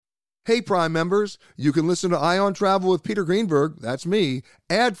Hey, Prime members, you can listen to Ion Travel with Peter Greenberg, that's me,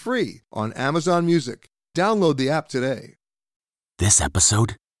 ad-free on Amazon Music. Download the app today. This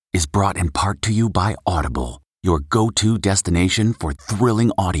episode is brought in part to you by Audible, your go-to destination for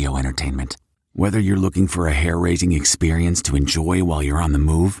thrilling audio entertainment. Whether you're looking for a hair-raising experience to enjoy while you're on the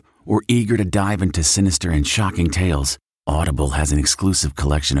move or eager to dive into sinister and shocking tales, Audible has an exclusive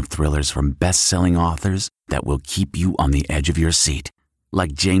collection of thrillers from best-selling authors that will keep you on the edge of your seat.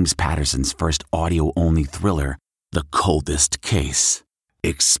 Like James Patterson's first audio-only thriller, The Coldest Case.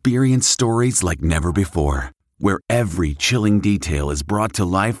 Experience stories like never before, where every chilling detail is brought to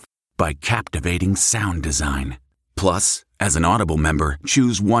life by captivating sound design. Plus, as an Audible member,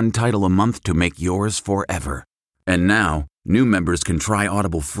 choose one title a month to make yours forever. And now, new members can try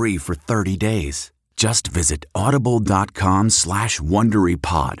Audible free for 30 days. Just visit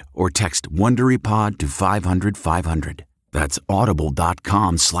audible.com/WonderyPod or text WonderyPod to 500-500. That's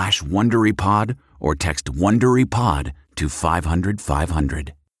audible.com/WonderyPod or text WonderyPod to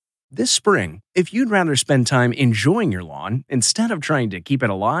 500-500. This spring, if you'd rather spend time enjoying your lawn instead of trying to keep it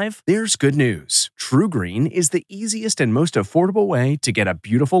alive, there's good news. TruGreen is the easiest and most affordable way to get a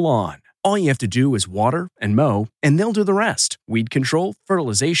beautiful lawn. All you have to do is water and mow, and they'll do the rest. Weed control,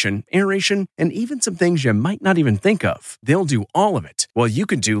 fertilization, aeration, and even some things you might not even think of. They'll do all of it, while you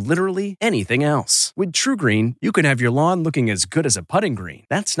can do literally anything else. With TruGreen, you can have your lawn looking as good as a putting green.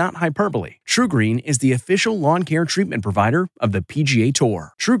 That's not hyperbole. TruGreen is the official lawn care treatment provider of the PGA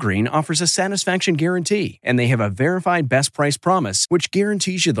Tour. TruGreen offers a satisfaction guarantee, and they have a verified best price promise, which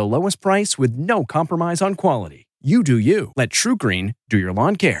guarantees you the lowest price with no compromise on quality. You do you. Let TruGreen do your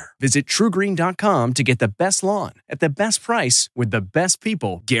lawn care. Visit TruGreen.com to get the best lawn at the best price with the best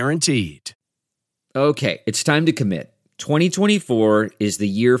people guaranteed. Okay, it's time to commit. 2024 is the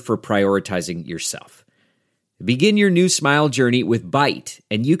year for prioritizing yourself. Begin your new smile journey with Byte,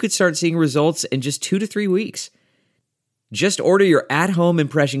 and you could start seeing results in just 2 to 3 weeks. Just order your at-home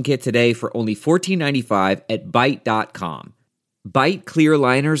impression kit today for only $14.95 at Byte.com. Byte clear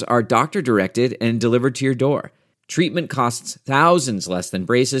liners are doctor-directed and delivered to your door. Treatment costs thousands less than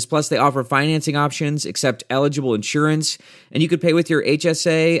braces, plus they offer financing options, accept eligible insurance, and you could pay with your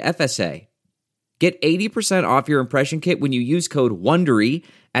HSA, FSA. Get 80% off your impression kit when you use code WONDERY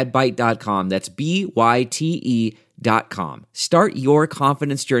at Byte.com. That's BYTE.com. Start your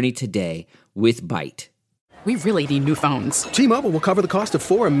confidence journey today with Byte. We really need new phones. T-Mobile will cover the cost of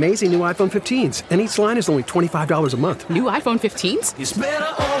 4 amazing new iPhone 15s, and each line is only $25 a month. New iPhone 15s? It's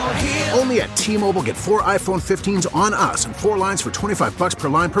better over here. Only at T-Mobile, get 4 iPhone 15s on us and 4 lines for $25 per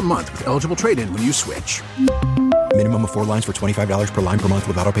line per month with eligible trade-in when you switch. Minimum of 4 lines for $25 per line per month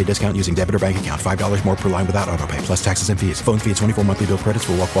with autopay discount using debit or bank account. $5 more per line without autopay, plus taxes and fees. Phone fee at 24 monthly bill credits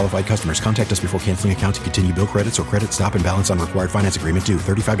for well-qualified customers. Contact us before canceling account to continue bill credits or credit stop and balance on required finance agreement due.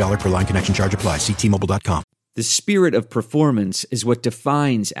 $35 per line connection charge applies. See T-Mobile.com. The spirit of performance is what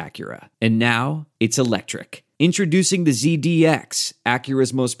defines Acura. And now, it's electric. Introducing the ZDX,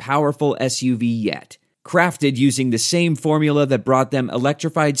 Acura's most powerful SUV yet. Crafted using the same formula that brought them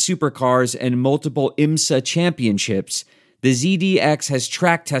electrified supercars and multiple IMSA championships, the ZDX has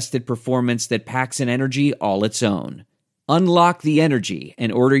track-tested performance that packs an energy all its own. Unlock the energy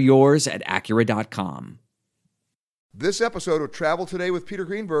and order yours at Acura.com. This episode of Travel Today with Peter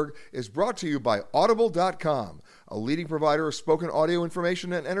Greenberg is brought to you by Audible.com, a leading provider of spoken audio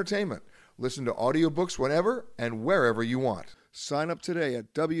information and entertainment. Listen to audiobooks whenever and wherever you want. Sign up today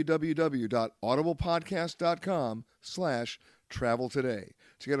at www.audiblepodcast.com/travel today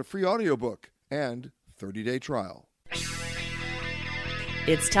to get a free audiobook and 30-day trial.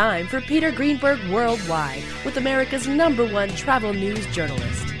 It's time for Peter Greenberg Worldwide with America's #1 travel news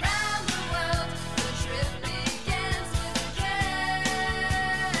journalist.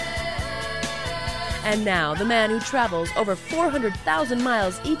 And now, the man who travels over 400,000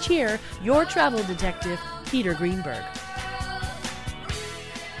 miles each year, your travel detective, Peter Greenberg.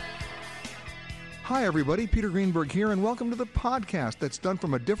 Hi, everybody. Peter Greenberg here, and welcome to the podcast that's done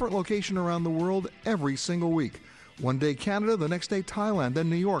from a different location around the world every single week. One day Canada, the next day Thailand, then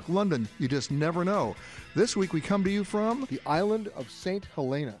New York, London. You just never know. This week we come to you from the island of St.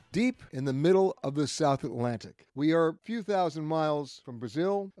 Helena, deep in the middle of the South Atlantic. We are a few thousand miles from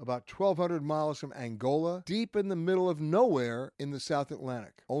Brazil, about 1,200 miles from Angola, deep in the middle of nowhere in the South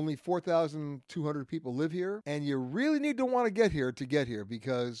Atlantic. Only 4,200 people live here, and you really need to want to get here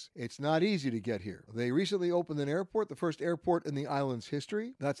because it's not easy to get here. They recently opened an airport, the first airport in the island's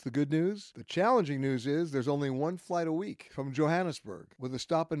history. That's the good news. The challenging news is there's only one flight a week from Johannesburg with a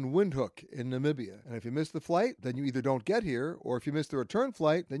stop in Windhoek in Namibia. And if you miss miss the flight, then you either don't get here, or if you miss the return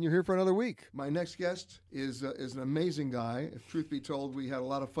flight, then you're here for another week. My next guest is an amazing guy. If truth be told, we had a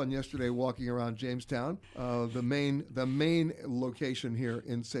lot of fun yesterday walking around Jamestown, the main location here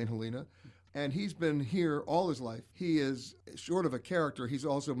in St. Helena. And he's been here all his life. He is, short of a character, he's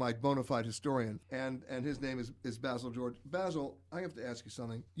also my bona fide historian. And his name is Basil George. Basil, I have to ask you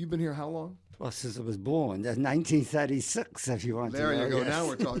something. You've been here how long? Well, since I was born. That's 1936, if you want to know. There you go. Yes. Now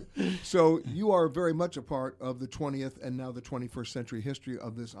we're talking. So you are very much a part of the 20th and now the 21st century history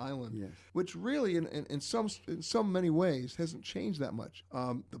of this island, yes. which really, in some many ways, hasn't changed that much.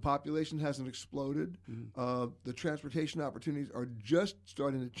 The population hasn't exploded. The transportation opportunities are just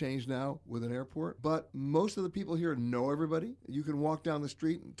starting to change now with an airport. But most of the people here know everybody. You can walk down the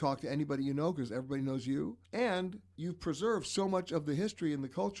street and talk to anybody you know because everybody knows you. And you've preserved so much of the history and the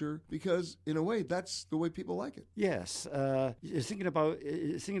culture because, in a way, that's the way people like it. Yes, thinking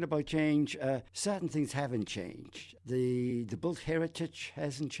about change. Certain things haven't changed. The built heritage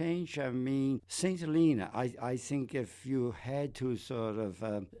hasn't changed. I mean, St. Helena. I think if you had to sort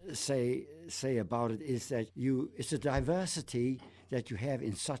of say about it, is that it's a diversity that you have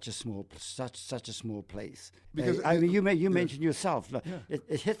in such a small place. Because you mentioned yourself,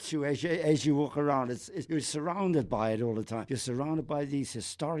 it hits you as you walk around. You're surrounded by it all the time. You're surrounded by these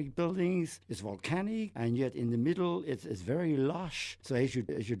historic buildings. It's volcanic, and yet in the middle it's very lush. So as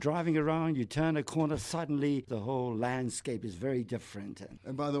you're driving around, you turn a corner, suddenly the whole landscape is very different.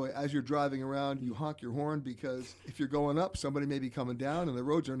 And by the way, as you're driving around, you honk your horn because if you're going up, somebody may be coming down, and the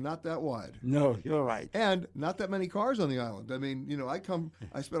roads are not that wide. No, you're right. And not that many cars on the island. I mean,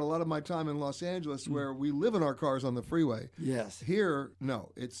 I spent a lot of my time in Los Angeles where we live in our cars on the freeway. Yes. Here, no.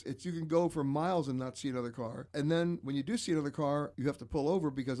 It's you can go for miles and not see another car. And then when you do see another car, you have to pull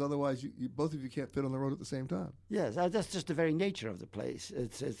over because otherwise you both of you can't fit on the road at the same time. Yes, that's just the very nature of the place.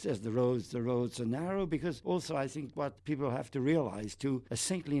 It's just the roads are narrow because also I think what people have to realize too,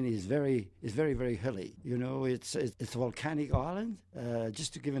 St. Helena is very, very hilly. It's a volcanic island.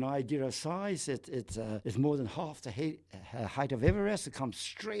 Just to give an idea of size, it's more than half the height of Everest. It comes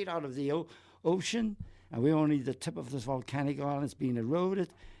straight out of the ocean, and we're only the tip of this volcanic island. It's being eroded,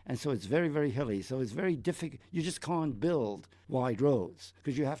 and so it's very, very hilly. So it's very difficult. You just can't build wide roads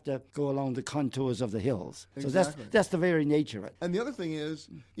because you have to go along the contours of the hills. Exactly. So that's the very nature of it. And the other thing is,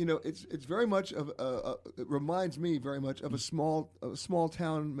 it's very much of it reminds me very much of a small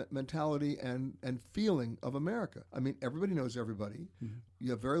town mentality and feeling of America. I mean, everybody knows everybody. Mm-hmm. You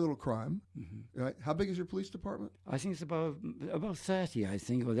have very little crime. Mm-hmm. Right? How big is your police department? I think it's about 30. I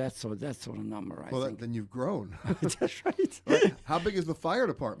think, or that sort of number. I think. Then you've grown. That's right. Right. How big is the fire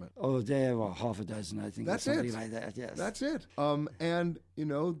department? Oh, there were half a dozen. I think. That's something it. Like that. Yes. That's it. And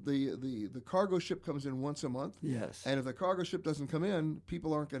the cargo ship comes in once a month. Yes. And if the cargo ship doesn't come in,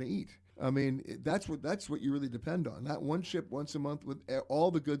 people aren't going to eat. I mean, that's what you really depend on. That one ship once a month with all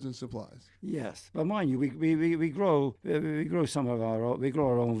the goods and supplies. Yes, but mind you, we grow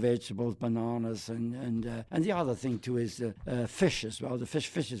our own vegetables, bananas, and the other thing too is fish as well. The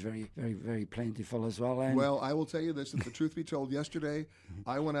fish is very, very, very plentiful as well. And well, I will tell you this: if the truth be told, yesterday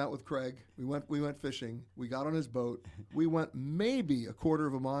I went out with Craig. We went fishing. We got on his boat. We went maybe a quarter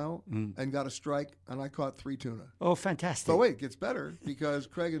of a mile and got a strike, and I caught 3 tuna. Oh, fantastic! But wait, it gets better because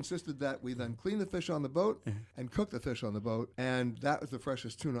Craig insisted that we then clean the fish on the boat and cook the fish on the boat, and that was the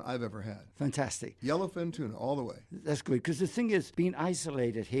freshest tuna I've ever had. Fantastic. Yellowfin tuna all the way. That's good, because the thing is, being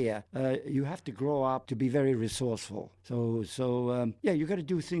isolated here, you have to grow up to be very resourceful. So you got to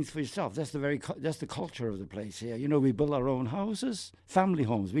do things for yourself. That's the culture of the place here. We build our own houses, family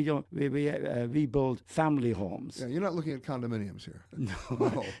homes. We build family homes. Yeah, you're not looking at condominiums here.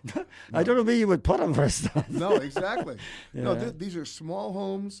 No. I don't know where you would put them first. No, exactly. Yeah. No, these are small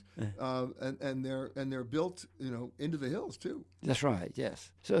homes. And they're built, into the hills too. That's right.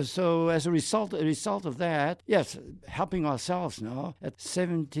 Yes. So as a result of that, yes, helping ourselves now. At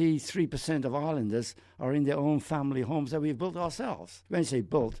 73% of islanders are in their own family homes that we've built ourselves. When I say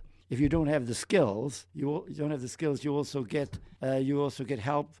built, if you don't have the skills, you also get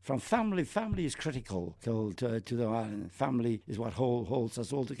help from family. Family is critical to the island. Family is what holds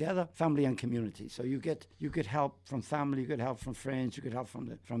us all together. Family and community. So you get help from family, you get help from friends, you get help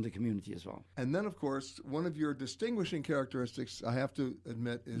from the community as well. And then, of course, one of your distinguishing characteristics, I have to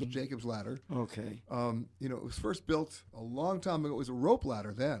admit, is Jacob's Ladder. Okay. It was first built a long time ago. It was a rope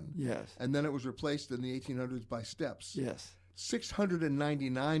ladder then. Yes. And then it was replaced in the 1800s by steps. Yes.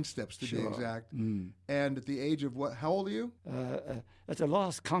 699 steps to be exact. And at the age of what? How old are you? At the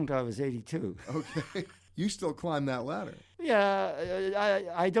last count, I was 82. Okay. You still climb that ladder. Yeah,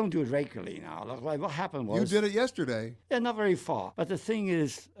 I don't do it regularly now. Like what happened was... You did it yesterday. Yeah, not very far. But the thing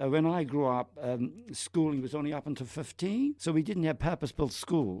is, when I grew up, schooling was only up until 15, so we didn't have purpose-built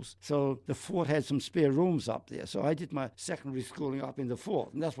schools. So the fort had some spare rooms up there. So I did my secondary schooling up in the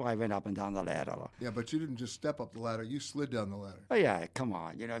fort, and that's why I went up and down the ladder. Yeah, but you didn't just step up the ladder. You slid down the ladder. Oh, yeah, come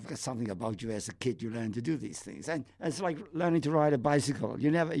on. You know, I've got something about you as a kid. You learn to do these things. And it's like learning to ride a bicycle.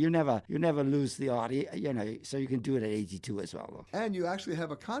 You never lose the art, you know, so you can do it at 82 as well. Though. And you actually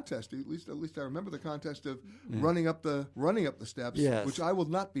have a contest. At least I remember the contest of running up the steps, yes. which I will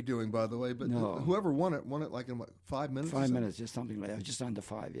not be doing, by the way. But whoever won it like in what, 5 minutes? 5 minutes, just something like that. Just under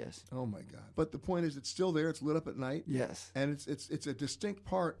 5, yes. Oh my God! But the point is, it's still there. It's lit up at night. Yes. And it's a distinct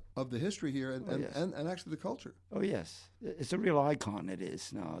part of the history here and actually the culture. Oh yes, it's a real icon. It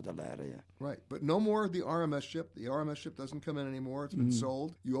is now, the ladder. Yeah. Right, but no more of the RMS ship. The RMS ship doesn't come in anymore. It's been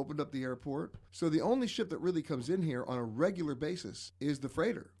sold. You opened up the airport. So the only ship that really comes in here on a regular basis is the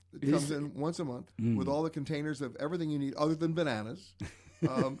freighter. It comes in once a month with all the containers of everything you need other than bananas.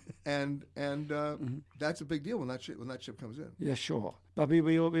 And that's a big deal when that ship comes in. Yeah, sure. But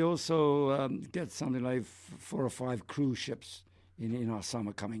we also get something like 4 or 5 cruise ships in our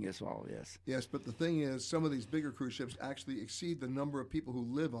summer coming as well, yes. Yes, but the thing is, some of these bigger cruise ships actually exceed the number of people who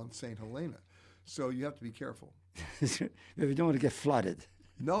live on St. Helena. So you have to be careful. We don't want to get flooded.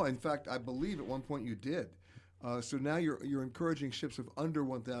 No, in fact, I believe at one point you did. So now you're encouraging ships of under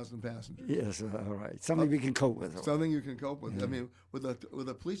 1,000 passengers. Yes, all right. Something we can cope with. Something you can cope with. Yeah. I mean, with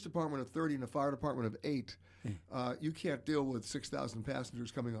a police department of 30 and a fire department of 8, you can't deal with 6,000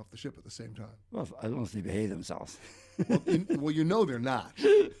 passengers coming off the ship at the same time. Well, as long as they behave themselves. You know they're not.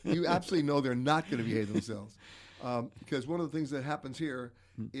 You absolutely know they're not going to behave themselves. Because one of the things that happens here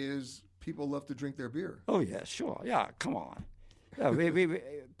is people love to drink their beer. Oh, yeah, sure. Yeah, come on. Yeah,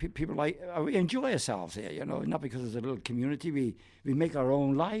 people we enjoy ourselves here, you know, not because it's a little community. We make our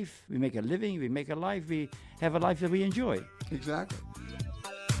own life. We make a living. We make a life. We have a life that we enjoy. Exactly.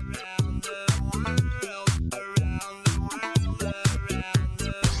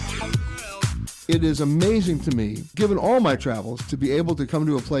 It is amazing to me, given all my travels, to be able to come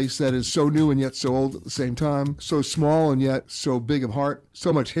to a place that is so new and yet so old at the same time, so small and yet so big of heart,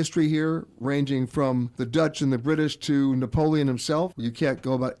 so much history here, ranging from the Dutch and the British to Napoleon himself. You can't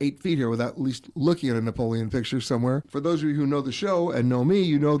go about 8 feet here without at least looking at a Napoleon picture somewhere. For those of you who know the show and know me,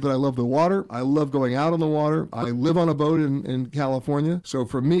 you know that I love the water. I love going out on the water. I live on a boat in California. So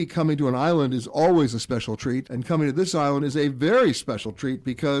for me, coming to an island is always a special treat. And coming to this island is a very special treat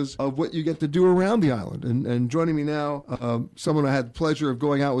because of what you get to do around the island. And joining me now, someone I had the pleasure of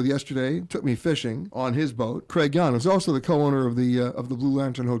going out with yesterday, took me fishing on his boat, Craig Young, who's also the co-owner of the Blue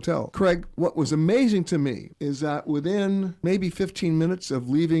Lantern Hotel. Craig, what was amazing to me is that within maybe 15 minutes of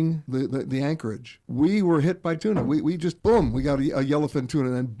leaving the anchorage, we were hit by tuna. We just, boom, we got a yellowfin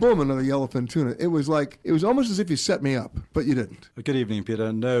tuna, and boom, another yellowfin tuna. It was almost as if you set me up, but you didn't. Good evening,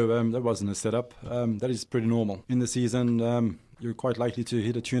 Peter. No, that wasn't a setup. That is pretty normal. In the season, you're quite likely to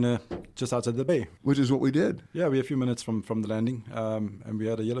hit a tuna just outside the bay. Which is what we did. Yeah, we're a few minutes from the landing, and we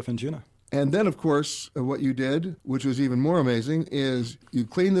had a yellowfin tuna. And then, of course, what you did, which was even more amazing, is you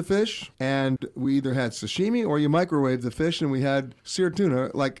cleaned the fish, and we either had sashimi or you microwaved the fish, and we had seared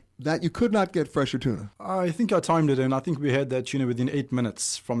tuna. Like that, you could not get fresher tuna. I think I timed it, and I think we had that tuna within 8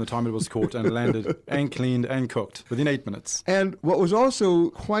 minutes from the time it was caught and landed and cleaned and cooked within 8 minutes. And what was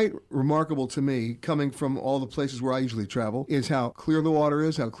also quite remarkable to me, coming from all the places where I usually travel, is how clear the water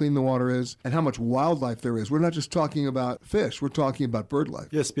is, how clean the water is, and how much wildlife there is. We're not just talking about fish, we're talking about bird life.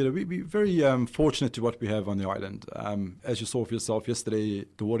 Yes, Peter, we're very fortunate to what we have on the island. As you saw for yourself yesterday,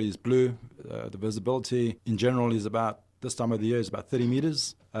 the water is blue. The visibility in general is about, this time of the year, is about 30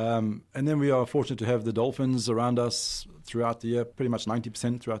 meters. And then we are fortunate to have the dolphins around us throughout the year, pretty much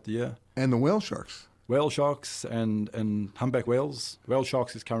 90% throughout the year. And the whale sharks. Whale sharks and humpback whales. Whale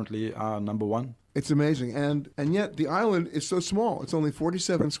sharks is currently our number one. It's amazing. And yet the island is so small. It's only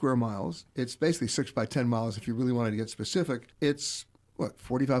 47 square miles. It's basically 6 by 10 miles if you really wanted to get specific. It's,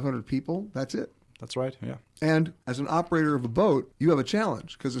 4,500 people? That's it. That's right, yeah. And as an operator of a boat, you have a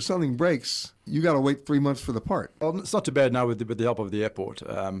challenge because if something breaks, you got to wait 3 months for the part. Well, it's not too bad now with the help of the airport.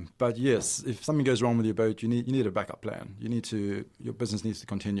 But yes, if something goes wrong with your boat, you need a backup plan. Your business needs to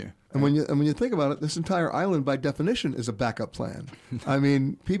continue. And when you think about it, this entire island, by definition, is a backup plan. I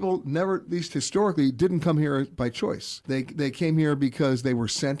mean, people never, at least historically, didn't come here by choice. They came here because they were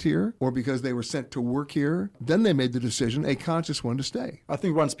sent here or because they were sent to work here. Then they made the decision, a conscious one, to stay. I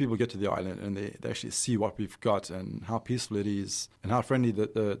think once people get to the island and they actually see what we've got and how peaceful it is and how friendly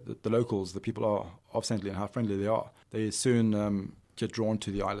the locals, the people are of St. Helena, how friendly they are, they soon get drawn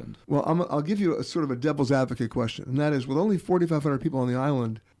to the island. Well, I'll give you a sort of a devil's advocate question, and that is, with only 4,500 people on the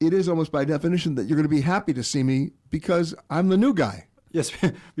island, it is almost by definition that you're going to be happy to see me because I'm the new guy. Yes,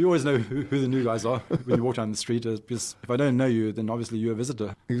 we always know who the new guys are when you walk down the street. Because if I don't know you, then obviously you're a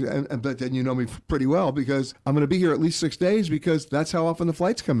visitor. But then you know me pretty well because I'm going to be here at least 6 days because that's how often the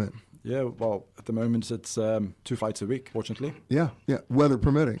flights come in. Yeah, well, at the moment it's 2 flights a week, fortunately. Yeah, weather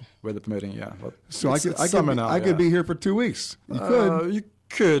permitting. Weather permitting, yeah. Well, so I could be here for 2 weeks. You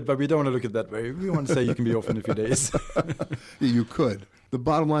could, but we don't want to look at it that way. We want to say you can be off in a few days. You could. The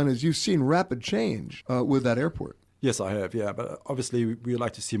bottom line is you've seen rapid change with that airport. Yes, I have, yeah. But obviously we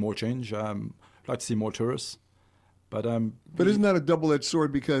like to see more change. Like to see more tourists. But isn't that a double-edged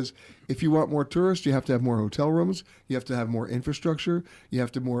sword? Because if you want more tourists, you have to have more hotel rooms. You have to have more infrastructure. You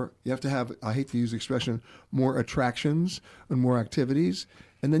have to have, I hate to use the expression, more attractions and more activities.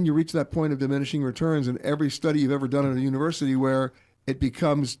 And then you reach that point of diminishing returns in every study you've ever done at a university where it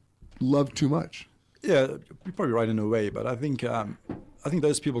becomes loved too much. Yeah, you're probably right in a way. But I think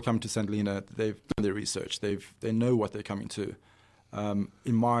those people come to St. Helena, they've done their research. They know what they're coming to.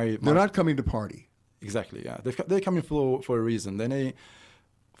 They're not coming to party. Exactly, yeah. They're coming for a reason.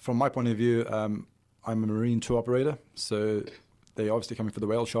 From my point of view, I'm a marine tour operator, so they're obviously coming for the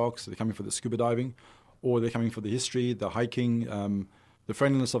whale sharks, they're coming for the scuba diving, or they're coming for the history, the hiking, the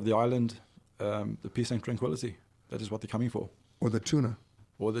friendliness of the island, the peace and tranquility. That is what they're coming for. Or the tuna.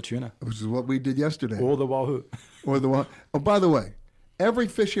 Which is what we did yesterday. Or the wahoo. Oh, by the way, every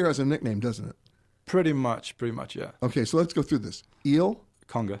fish here has a nickname, doesn't it? Pretty much, yeah. Okay, so let's go through this. Eel.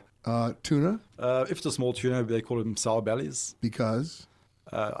 Conger. Tuna? If it's a small tuna, they call them sour bellies. Because?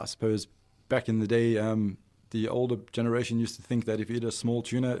 I suppose back in the day, the older generation used to think that if you eat a small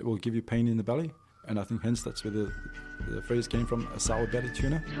tuna, it will give you pain in the belly. And I think hence that's where the phrase came from, a sour belly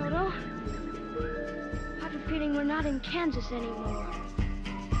tuna. Toto, I have a feeling we're not in Kansas anymore.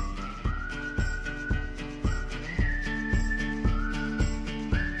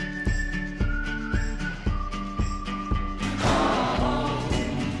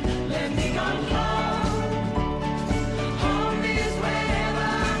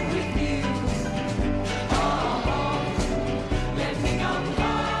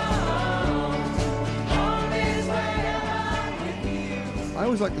 I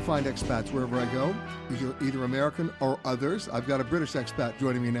always like to find expats wherever I go, either American or others. I've got a British expat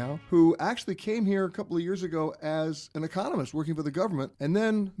joining me now who actually came here a couple of years ago as an economist working for the government and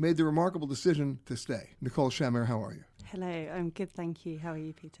then made the remarkable decision to stay. Nicole Shamir, how are you? Hello, I'm good, thank you. How are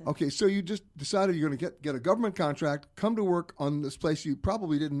you, Peter? Okay, so you just decided you're going to get a government contract, come to work on this place you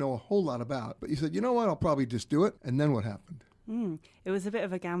probably didn't know a whole lot about, but you said, you know what, I'll probably just do it. And then what happened? It was a bit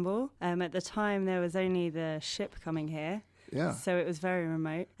of a gamble. At the time, there was only the ship coming here. Yeah. So it was very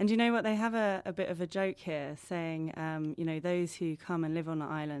remote. And you know what? They have a bit of a joke here saying, those who come and live on the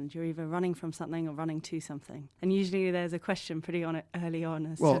island, you're either running from something or running to something. And usually there's a question pretty early on.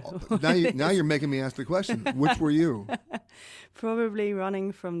 As now you're making me ask the question. Which were you? Probably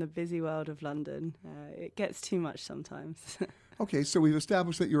running from the busy world of London. It gets too much sometimes. Okay, so we've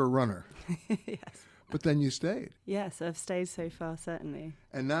established that you're a runner. Yes. But then you stayed. Yes, I've stayed so far, certainly.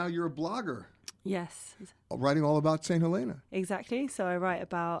 And now you're a blogger. Yes. Writing all about St. Helena. Exactly. So I write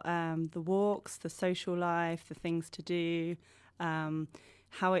about the walks, the social life, the things to do,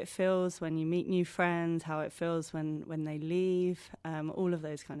 how it feels when you meet new friends, how it feels when they leave, all of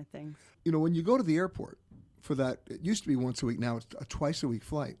those kind of things. You know, when you go to the airport for that, it used to be once a week, now it's a twice-a-week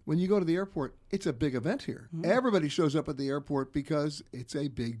flight. When you go to the airport, it's a big event here. Everybody shows up at the airport because it's a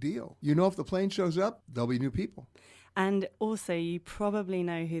big deal. You know, if the plane shows up, there'll be new people. And also, you probably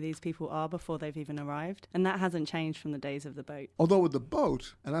know who these people are before they've even arrived. And that hasn't changed from the days of the boat. Although with the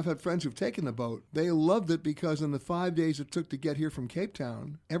boat, and I've had friends who've taken the boat, they loved it because in the 5 days it took to get here from Cape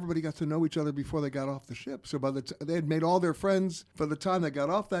Town, everybody got to know each other before they got off the ship. So they had made all their friends. By the time they got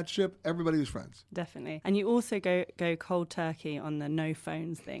off that ship, everybody was friends. Definitely. And you also go cold turkey on the no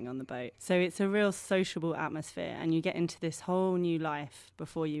phones thing on the boat. So it's a real sociable atmosphere, and you get into this whole new life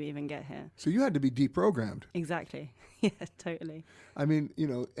before you even get here. So you had to be deprogrammed. Exactly. Yeah, totally. I mean, you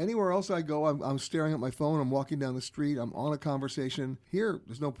know, anywhere else I go, I'm staring at my phone, I'm walking down the street, I'm on a conversation. Here,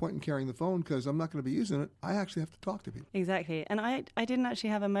 there's no point in carrying the phone because I'm not going to be using it. I actually have to talk to people. Exactly. And I didn't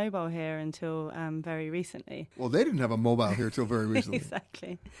actually have a mobile here until very recently. Well, they didn't have a mobile here until very recently.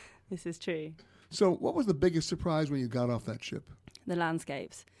 Exactly. This is true. So what was the biggest surprise when you got off that ship? The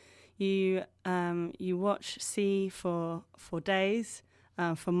landscapes. You watch sea for days,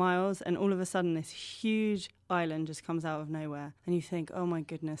 for miles, and all of a sudden this huge island just comes out of nowhere, and you think, oh my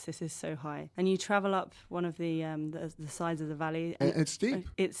goodness, this is so high. And you travel up one of the sides of the valley. And it's steep.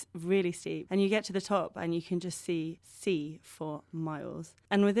 It's really steep. And you get to the top and you can just see sea for miles.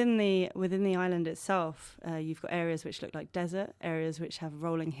 And within the island itself, you've got areas which look like desert, areas which have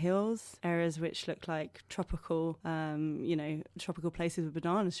rolling hills, areas which look like tropical places with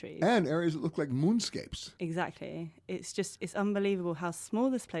banana trees. And areas that look like moonscapes. Exactly. It's unbelievable how small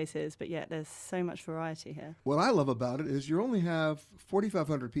this place is, but yet there's so much variety here. What I love about it is you only have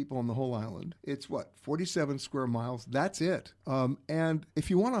 4,500 people on the whole island. It's 47 square miles. That's it. And if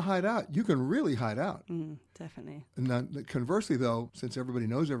you want to hide out, you can really hide out. Definitely. And then, conversely, though, since everybody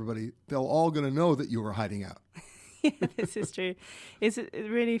knows everybody, they're all going to know that you are hiding out. Yeah, this is true. It's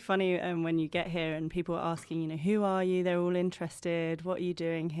really funny when you get here and people are asking, who are you? They're all interested. What are you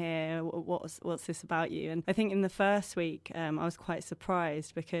doing here? What's this about you? And I think in the first week, I was quite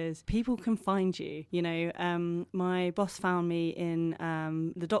surprised because people can find you. My boss found me in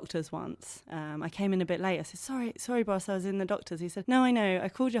the doctor's once. I came in a bit late. I said, sorry, boss, I was in the doctor's. He said, no, I know. I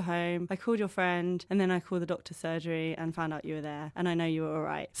called your home. I called your friend. And then I called the doctor's surgery and found out you were there. And I know you were all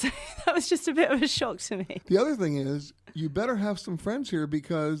right. So that was just a bit of a shock to me. The other thing is, you better have some friends here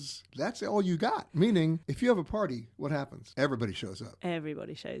because that's all you got. Meaning, if you have a party, what happens? Everybody shows up.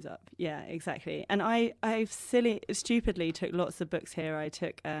 Everybody shows up. Yeah, exactly. And I stupidly took lots of books here. I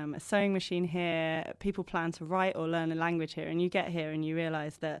took a sewing machine here. People plan to write or learn a language here. And you get here and you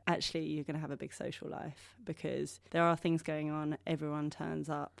realize that actually you're going to have a big social life because there are things going on. Everyone turns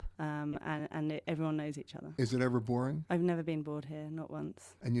up and everyone knows each other. Is it ever boring? I've never been bored here, not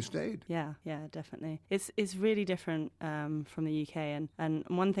once. And you stayed? Yeah, definitely. It's really different from the UK. And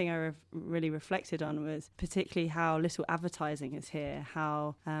one thing I really reflected on was particularly how little advertising is here,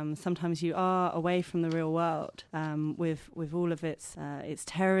 how sometimes you are away from the real world with all of its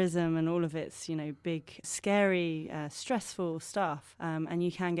terrorism and all of its, big, scary, stressful stuff. And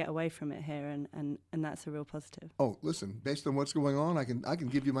you can get away from it here, and that's a real positive. Oh, listen, based on what's going on, I can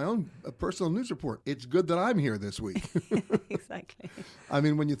give you my own personal news report. It's good that I'm here this week. Exactly. I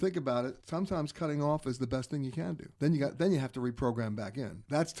mean, when you think about it, sometimes cutting off is the best thing you can do. Then you have to reprogram back in.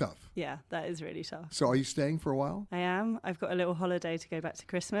 That's tough. Yeah, that is really tough. So are you staying for a while? I am. I've got a little holiday to go back to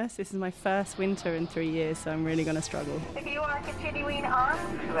Christmas. This is my first winter in 3 years, so I'm really going to struggle. If you are continuing on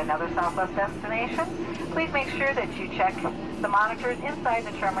to another Southwest destination, please make sure that you check the monitors inside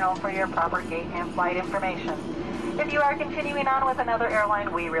the terminal for your proper gate and flight information. If you are continuing on with another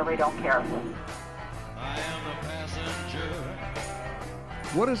airline, we really don't care. I am a passenger.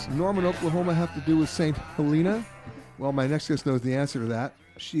 What does Norman, Oklahoma have to do with St. Helena? Well, my next guest knows the answer to that.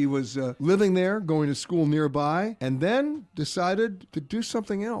 She was living there, going to school nearby, and then decided to do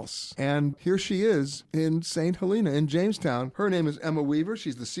something else. And here she is in St. Helena in Jamestown. Her name is Emma Weaver.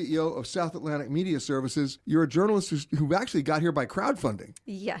 She's the CEO of South Atlantic Media Services. You're a journalist who actually got here by crowdfunding.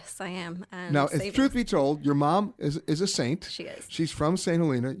 Yes, I am. And now, if truth be told, your mom is a saint. She is. She's from St.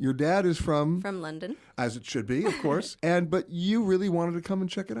 Helena. Your dad is from London. As it should be, of course. But you really wanted to come and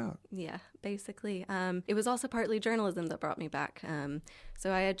check it out. Yeah, basically. It was also partly journalism that brought me back.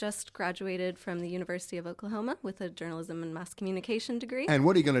 So I had just graduated from the University of Oklahoma with a journalism and mass communication degree. And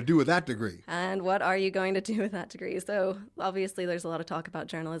what are you going to do with that degree? And what are you going to do with that degree? So obviously there's a lot of talk about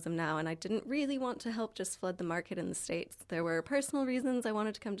journalism now, and I didn't really want to help just flood the market in the States. There were personal reasons I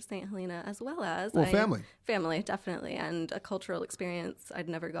wanted to come to St. Helena, as well as... family. Family, definitely, and a cultural experience I'd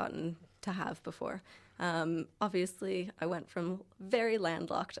never gotten to have before. Obviously, I went from very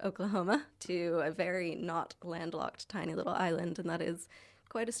landlocked Oklahoma to a very not landlocked tiny little island, and that is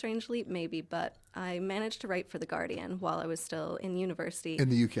quite a strange leap maybe, but I managed to write for The Guardian while I was still in university. In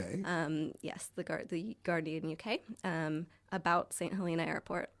the UK? Yes, the Guardian UK, about St. Helena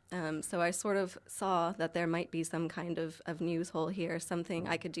Airport. So I sort of saw that there might be some kind of news hole here, something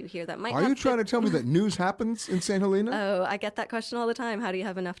I could do here that might... Are you trying to tell me that news happens in St. Helena? Oh, I get that question all the time. How do you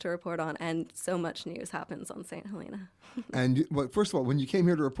have enough to report on? And so much news happens on St. Helena. And first of all, when you came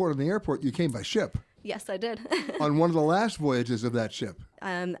here to report on the airport, you came by ship. Yes, I did. On one of the last voyages of that ship.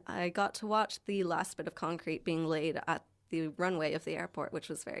 I got to watch the last bit of concrete being laid at the runway of the airport, which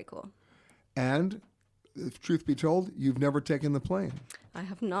was very cool. And... if truth be told, you've never taken the plane. I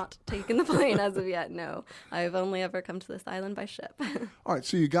have not taken the plane as of yet, no. I have only ever come to this island by ship. All right,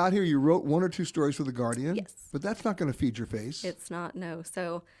 so you got here, you wrote 1 or 2 stories for The Guardian. Yes. But that's not going to feed your face. It's not, no.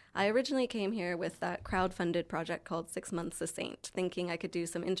 So I originally came here with that crowd-funded project called 6 Months a Saint, thinking I could do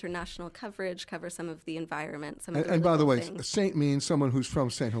some international coverage, cover some of the environment, some of the And by the way, things. a saint means someone who's from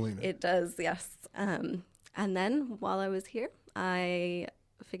St. Helena. It does, yes. And then while I was here, I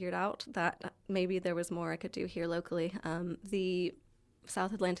figured out that maybe there was more I could do here locally. The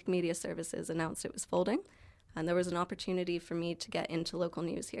South Atlantic Media Services announced it was folding. And there was an opportunity for me to get into local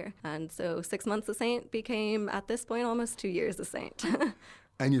news here. And so 6 months a Saint became, at this point, almost 2 years a Saint.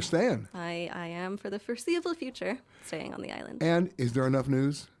 And you're staying. I am, for the foreseeable future, staying on the island. And is there enough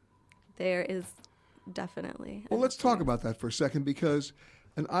news? There is definitely. Well, let's talk about that for a second, because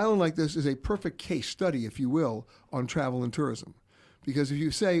an island like this is a perfect case study, if you will, on travel and tourism. Because if you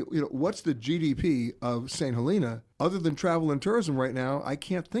say, what's the GDP of St. Helena, other than travel and tourism right now, I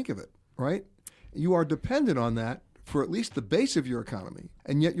can't think of it, right? You are dependent on that for at least the base of your economy.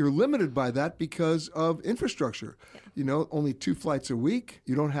 And yet you're limited by that because of infrastructure. Yeah. Only 2 flights a week.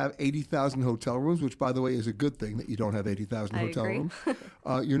 You don't have 80,000 hotel rooms, which, by the way, is a good thing that you don't have 80,000 hotel rooms.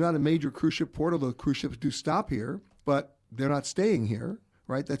 You're not a major cruise ship port, although cruise ships do stop here, but they're not staying here,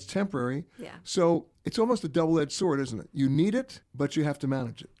 right? That's temporary. Yeah. So it's almost a double-edged sword, isn't it? You need it, but you have to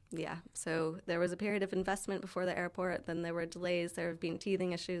manage it. Yeah, so there was a period of investment before the airport, then there were delays, there have been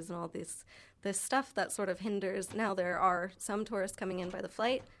teething issues and all this stuff that sort of hinders. Now there are some tourists coming in by the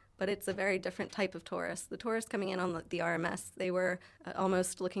flight, but it's a very different type of tourist. The tourists coming in on the RMS, they were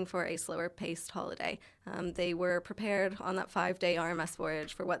almost looking for a slower-paced holiday. They were prepared on that 5-day RMS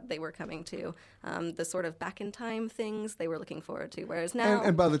voyage for what they were coming to. The sort of back-in-time things they were looking forward to, whereas now...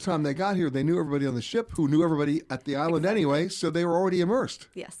 And by the time they got here, they knew everybody on the ship who knew everybody at the island anyway, so they were already immersed.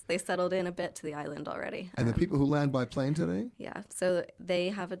 Yes, they settled in a bit to the island already. And the people who land by plane today? Yeah, so they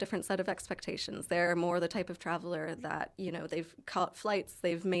have a different set of expectations. They're more the type of traveler that, they've caught flights,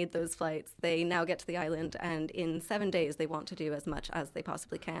 they've made those flights, they now get to the island, and in 7 days they want to do as much as they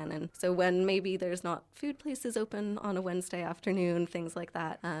possibly can. And so when maybe there's not food places open on a Wednesday afternoon, things like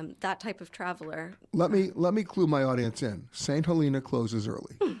that, that type of traveler. Let me clue my audience in. St. Helena closes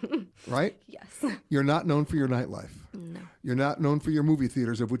early, right? Yes. You're not known for your nightlife. No. You're not known for your movie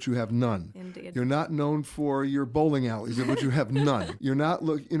theaters, of which you have none. Indeed. You're not known for your bowling alleys, of which you have none. You're not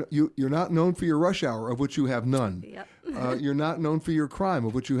you're not known for your rush hour, of which you have none. Yep. You're not known for your crime,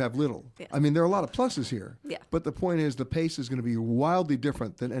 of which you have little. Yeah. I mean, there are a lot of pluses here. Yeah. But the point is, the pace is going to be wildly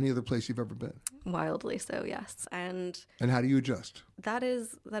different than any other place you've ever been. Wildly so, yes. And how do you adjust? That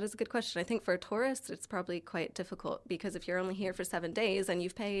is a good question. I think for a tourist, it's probably quite difficult because if you're only here for 7 days and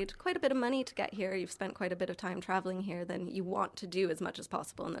you've paid quite a bit of money to get here, you've spent quite a bit of time traveling here, then you want to do as much as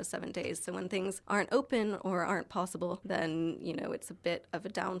possible in those 7 days. So when things aren't open or aren't possible, then, it's a bit of a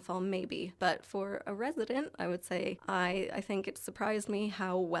downfall maybe. But for a resident, I would say I think it surprised me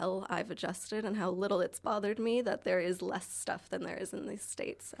how well I've adjusted and how little it's bothered me that there is less stuff than there is in the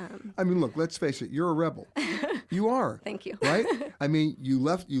States. I mean, look, let's face it, you're a rebel. You are. Thank you. Right? I mean, you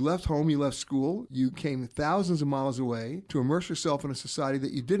left home, you left school, you came thousands of miles away to immerse yourself in a society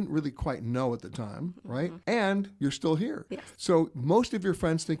that you didn't really quite know at the time, right? Mm-hmm. And you're still here. Yes. So most of your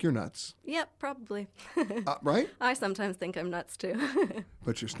friends think you're nuts. Yep, probably. Right? I sometimes think I'm nuts too.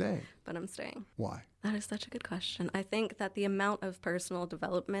 But you're staying. But I'm staying. Why? That is such a good question. I think that the amount of personal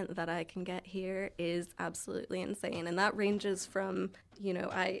development that I can get here is absolutely insane. And that ranges from,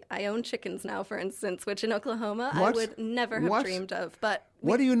 I own chickens now, for instance, which in Oklahoma What? I would never have dreamed of. But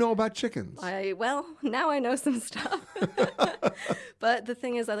what do you know about chickens? Now I know some stuff. But the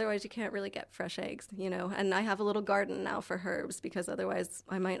thing is, otherwise you can't really get fresh eggs, and I have a little garden now for herbs because otherwise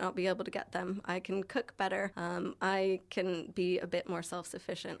I might not be able to get them. I can cook better. I can be a bit more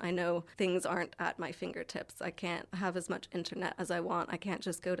self-sufficient. I know things aren't at my fingertips. I can't have as much internet as I want. I can't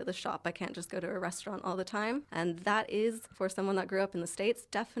just go to the shop. I can't just go to a restaurant all the time. And that is, for someone that grew up in the States,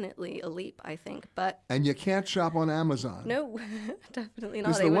 definitely a leap, I think. And you can't shop on Amazon. No, definitely not.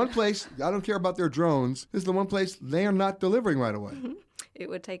 This is the one place, I don't care about their drones, this is the one place they are not delivering right away. It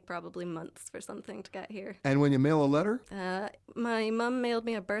would take probably months for something to get here. And when you mail a letter? My mom mailed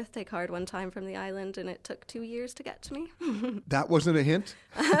me a birthday card one time from the island, and it took 2 years to get to me. That wasn't a hint?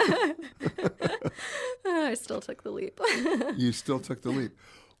 I still took the leap. You still took the leap.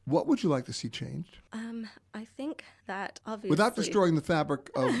 What would you like to see changed? I think that obviously... Without destroying the fabric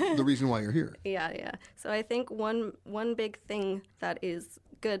of the reason why you're here. Yeah. So I think one big thing that is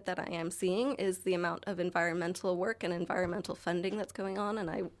good that I am seeing is the amount of environmental work and environmental funding that's going on,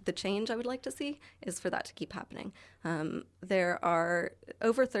 and the change I would like to see is for that to keep happening. There are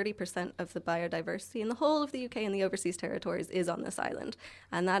over 30% of the biodiversity in the whole of the UK and the overseas territories is on this island,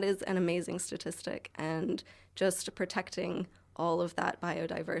 and that is an amazing statistic, and just protecting all of that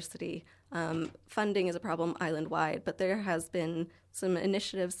biodiversity. Funding is a problem island-wide, but there has been some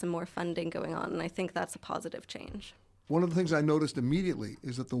initiatives, some more funding going on, and I think that's a positive change. One of the things I noticed immediately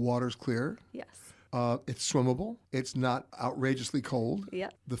is that the water's clear. Yes. It's swimmable. It's not outrageously cold.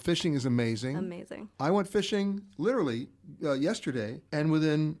 Yep. The fishing is amazing. Amazing. I went fishing literally yesterday, and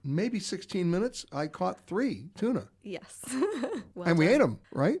within maybe 16 minutes, I caught 3 tuna. Yes. And we ate them,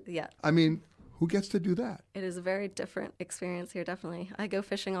 right? Yeah. I mean, Who gets to do that? It is a very different experience here, definitely. I go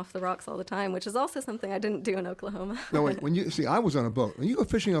fishing off the rocks all the time, which is also something I didn't do in Oklahoma. No, wait, I was on a boat. When you go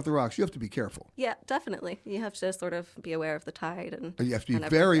fishing off the rocks, you have to be careful. Yeah, definitely. You have to sort of be aware of the tide. And you have to be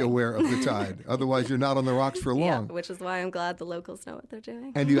very aware of the tide. Otherwise, you're not on the rocks for long. Yeah, which is why I'm glad the locals know what they're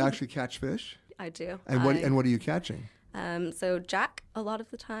doing. And do you actually catch fish? I do. And what are you catching? So jack, a lot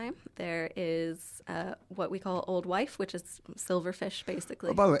of the time. There is what we call old wife, which is silverfish, basically.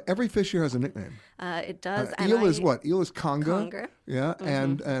 Oh, by the way, every fish here has a nickname. It does. Eel is what? Eel is conger. Conger. Yeah,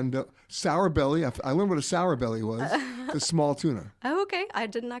 and sour belly. I learned what a sour belly was. The small tuna. Oh, okay. I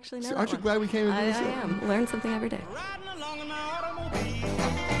didn't actually know that. Aren't you glad we came into this? I am. Learn something every day. Riding along in my automobile,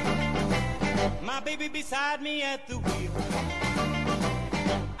 my baby beside me at the wheel,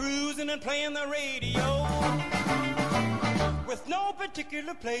 cruising and playing the radio, with no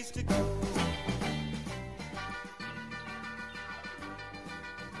particular place to go.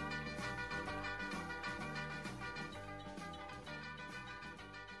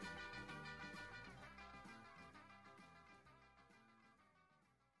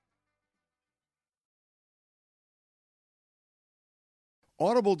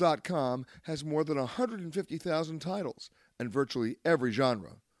 Audible.com has more than 150,000 titles and virtually every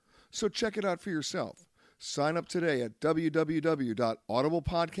genre. So check it out for yourself. Sign up today at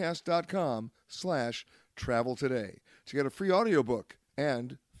www.audiblepodcast.com/travel today to get a free audiobook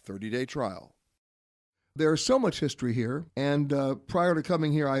and 30-day trial. There's so much history here, and prior to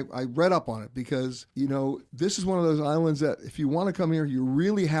coming here, I read up on it because, this is one of those islands that if you want to come here, you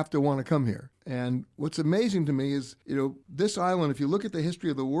really have to want to come here. And what's amazing to me is, this island, if you look at the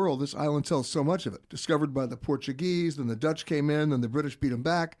history of the world, this island tells so much of it. Discovered by the Portuguese, then the Dutch came in, then the British beat them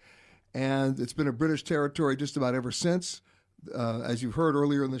back, and it's been a British territory just about ever since. As you heard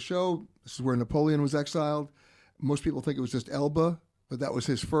earlier in the show, this is where Napoleon was exiled. Most people think it was just Elba, but that was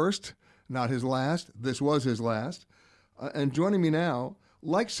his first, not his last. This was his last. And joining me now,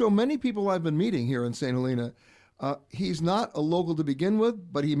 like so many people I've been meeting here in St. Helena, he's not a local to begin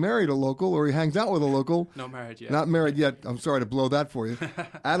with, but he married a local, or he hangs out with a local. Not married yet. Not married yet. I'm sorry to blow that for you.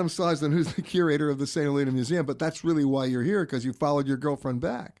 Adam Slisden, who's the curator of the St. Helena Museum, but that's really why you're here, because you followed your girlfriend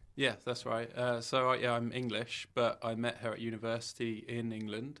back. Yeah, that's right. I'm English, but I met her at university in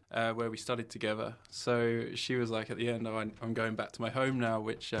England, where we studied together. So she was like, at the end, I'm going back to my home now,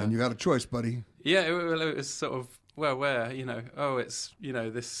 which... and you got a choice, buddy. Yeah, it was sort of, where, it's,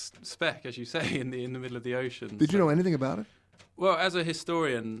 this speck, as you say, in the middle of the ocean. Did you know anything about it? Well, as a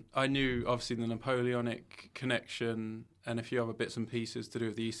historian, I knew, obviously, the Napoleonic connection and a few other bits and pieces to do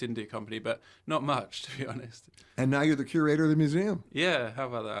with the East India Company, but not much, to be honest. And now you're the curator of the museum. Yeah, how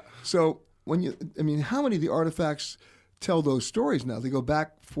about that? So, how many of the artifacts tell those stories now? They go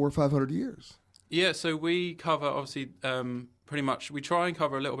back 400 or 500 years. Yeah, so we cover, obviously, pretty much, we try and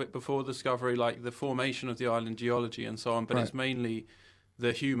cover a little bit before the discovery, like the formation of the island, geology and so on, but It's mainly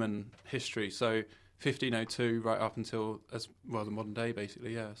the human history. So 1502 right up until, the modern day,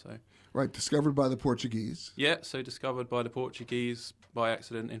 basically, yeah. So. Right, discovered by the Portuguese. Yeah, so discovered by the Portuguese by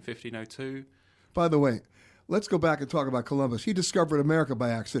accident in 1502. By the way, let's go back and talk about Columbus. He discovered America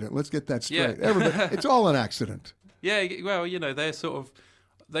by accident. Let's get that straight. Yeah. Everybody, it's all an accident. Yeah, well, they're sort of,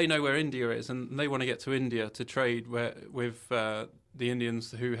 they know where India is, and they want to get to India to trade with the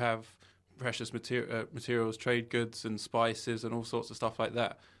Indians who have precious materials, trade goods and spices and all sorts of stuff like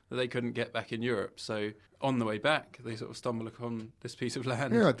that they couldn't get back in Europe. So on the way back, they sort of stumble upon this piece of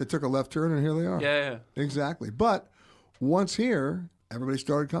land. Yeah, they took a left turn and here they are. Yeah. Exactly. But once here, everybody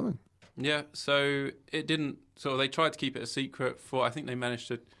started coming. Yeah, so it didn't, they tried to keep it a secret I think they managed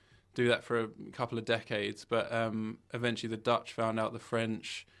to do that for a couple of decades, but eventually the Dutch found out, the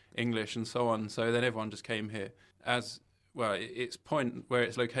French, English and so on, so then everyone just came here. Its point where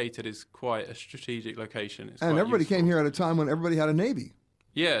it's located is quite a strategic location. And everybody came here at a time when everybody had a navy.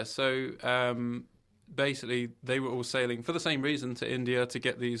 Yeah, so basically they were all sailing for the same reason to India, to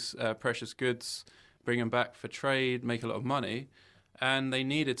get these precious goods, bring them back for trade, make a lot of money, and they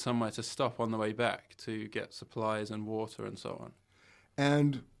needed somewhere to stop on the way back to get supplies and water and so on.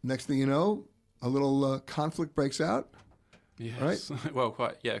 And next thing you know, a little conflict breaks out. Yes, right? Well,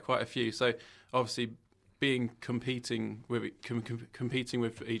 quite a few. So obviously, competing with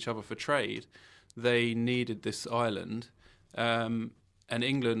each other for trade, they needed this island. And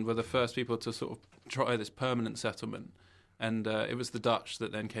England were the first people to sort of try this permanent settlement. And it was the Dutch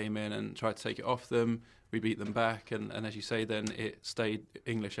that then came in and tried to take it off them. We beat them back. And as you say, then it stayed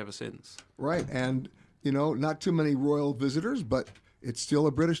English ever since. Right. And, not too many royal visitors, but it's still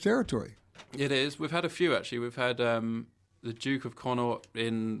a British territory. It is. We've had a few, actually. We've had the Duke of Connaught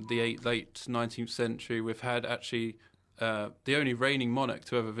in the late 19th century. We've had, actually, the only reigning monarch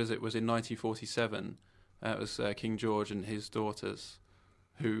to ever visit was in 1947. It was King George and his daughters,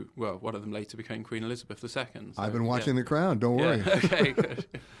 who, well, one of them later became Queen Elizabeth II. So, I've been watching The Crown, don't worry. Okay, good.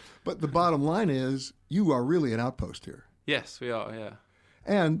 But the bottom line is, you are really an outpost here. Yes, we are, yeah.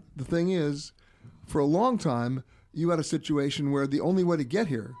 And the thing is, for a long time, you had a situation where the only way to get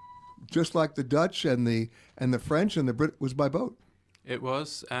here, just like the Dutch and the French and the Brit, was by boat. It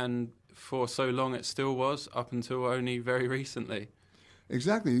was, and for so long it still was, up until only very recently.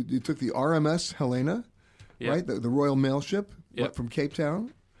 Exactly. You took the RMS Helena, right? The Royal Mail ship from Cape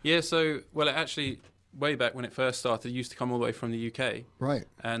Town. Yeah, so, well, it actually, way back when it first started, it used to come all the way from the UK. Right.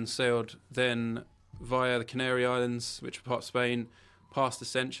 And sailed then via the Canary Islands, which are part of Spain, past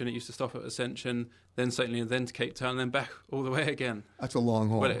Ascension. It used to stop at Ascension, then St. Helena, then to Cape Town, then back all the way again. That's a long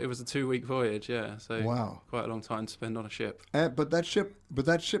haul. Well, it was a 2-week voyage, yeah. So wow, quite a long time to spend on a ship. But that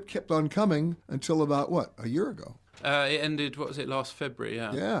ship kept on coming until about what, a year ago? It ended, what was it, last February,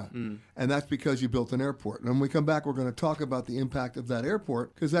 yeah. Yeah, and that's because you built an airport. And when we come back, we're going to talk about the impact of that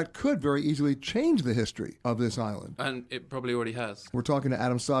airport, because that could very easily change the history of this island. And it probably already has. We're talking to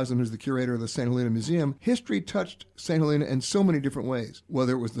Adam Sosden, who's the curator of the St. Helena Museum. History touched St. Helena in so many different ways,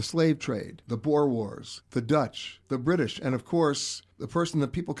 whether it was the slave trade, the Boer Wars, the Dutch, the British, and of course, the person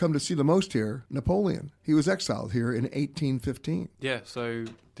that people come to see the most here, Napoleon. He was exiled here in 1815. Yeah, so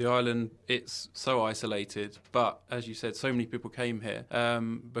the island, it's so isolated, but as you said, so many people came here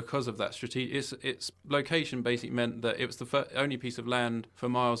because of that strategic. Its location basically meant that it was the only piece of land for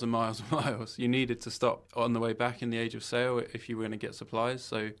miles and miles and miles. You needed to stop on the way back in the Age of Sail if you were going to get supplies.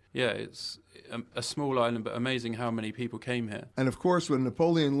 So yeah, it's a small island, but amazing how many people came here. And of course, when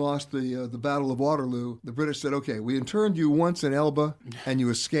Napoleon lost the Battle of Waterloo, the British said, okay, we interned you once in Elba and you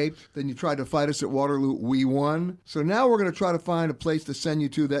escaped. Then you tried to fight us at Waterloo. We won. So now we're going to try to find a place to send you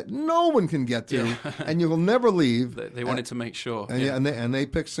to that no one can get to, and you'll never leave. They wanted to make sure. And, and they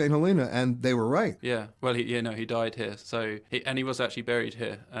picked St. Helena, and they were right. Yeah. Well, he died here. So he was actually buried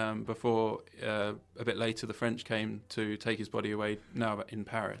here before a bit later the French came to take his body away. Now in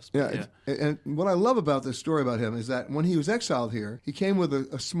Paris. Yeah. And what I love about this story about him is that when he was exiled here, he came with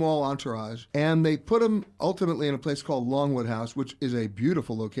a small entourage, and they put him ultimately in a place called Longwood House, which is a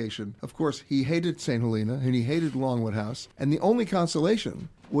beautiful location. Of course, he hated St. Helena, and he hated Longwood House, and the only consolation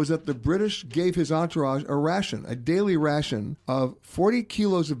was that the British gave his entourage a daily ration of 40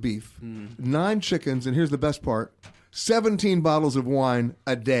 kilos of beef, 9 chickens, and here's the best part, 17 bottles of wine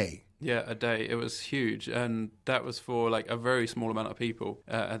a day. Yeah, a day. It was huge, and that was for like a very small amount of people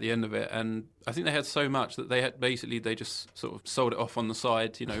at the end of it. And I think they had so much that they just sort of sold it off on the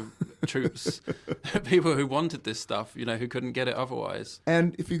side, troops, people who wanted this stuff, who couldn't get it otherwise.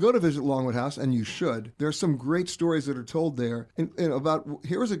 And if you go to visit Longwood House, and you should, there's some great stories that are told there.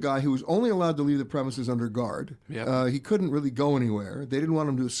 Here was a guy who was only allowed to leave the premises under guard. Yep. He couldn't really go anywhere. They didn't want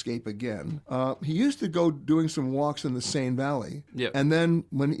him to escape again. He used to go doing some walks in the Seine Valley. Yep. And then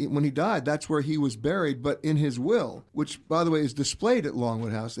when he died, that's where he was buried. But in his will, which, by the way, is displayed at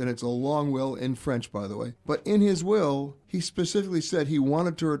Longwood House, and it's a long will in French, by the way. But in his will, he specifically said he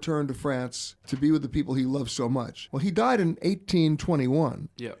wanted to return to France to be with the people he loved so much. Well, he died in 1821.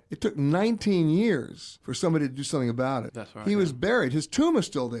 Yeah. It took 19 years for somebody to do something about it. That's right. He was buried. His tomb is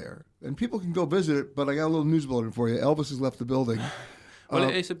still there, and people can go visit it, but I got a little news bulletin for you. Elvis has left the building. Well,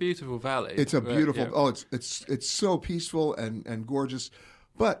 it's a beautiful valley. It's a beautiful, it's so peaceful and gorgeous.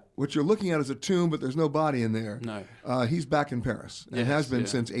 But what you're looking at is a tomb, but there's no body in there. No. He's back in Paris, and has been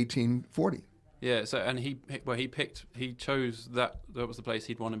since 1840. Yeah, so and he chose that was the place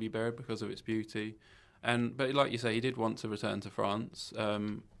he'd want to be buried because of its beauty, but like you say, he did want to return to France.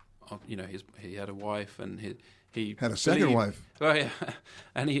 He had a wife, and he had a second wife. Well, yeah,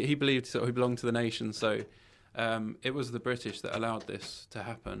 and he believed he belonged to the nation. So it was the British that allowed this to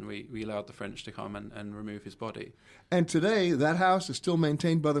happen. We allowed the French to come and remove his body. And today, that house is still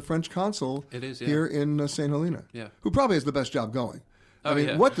maintained by the French consul here in St. Helena, who probably has the best job going.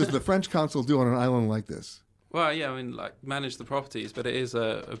 What does the French consul do on an island like this? Well, yeah, manage the properties, but it is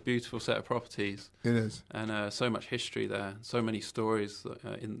a beautiful set of properties. It is. And so much history there, so many stories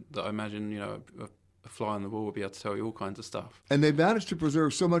that I imagine, a fly on the wall will be able to tell you all kinds of stuff. And they managed to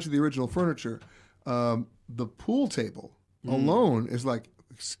preserve so much of the original furniture. The pool table alone is like,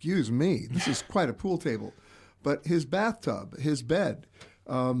 excuse me, this is quite a pool table. But his bathtub, his bed,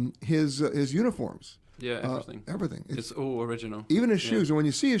 his uniforms. Yeah, everything. Everything. It's all original. Even his shoes. And when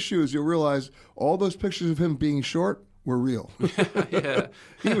you see his shoes, you'll realize all those pictures of him being short were real. Yeah.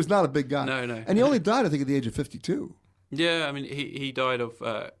 He was not a big guy. No. And he only died, I think, at the age of 52. Yeah, he died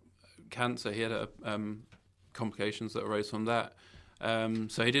of cancer. He had complications that arose from that.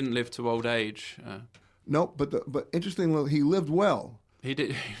 So he didn't live to old age. No, but interestingly, he lived well. He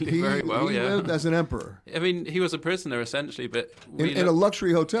did very well, he lived as an emperor. I mean, he was a prisoner, essentially, but... In a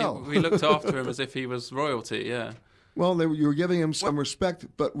luxury hotel. We looked after him as if he was royalty, yeah. Well, you were giving him some respect,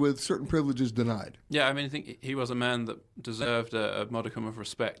 but with certain privileges denied. Yeah, I mean, I think he was a man that deserved a modicum of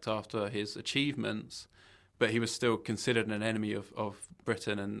respect after his achievements, but he was still considered an enemy of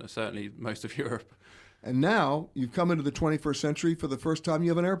Britain and certainly most of Europe. And now, you've come into the 21st century. For the first time, you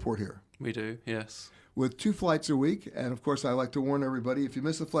have an airport here. We do, yes. With 2 flights a week, and of course I like to warn everybody, if you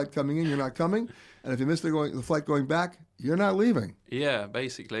miss the flight coming in, you're not coming, and if you miss the flight going back, you're not leaving. Yeah,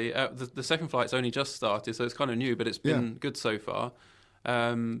 basically. The second flight's only just started, so it's kind of new, but it's been good so far.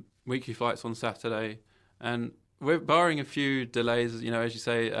 Weekly flights on Saturday, and we're barring a few delays, as you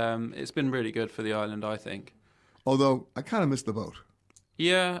say, it's been really good for the island, I think. Although, I kind of missed the boat.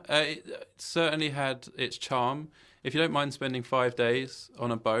 Yeah, it certainly had its charm. If you don't mind spending 5 days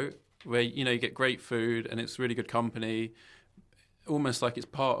on a boat, where you get great food and it's really good company, almost like it's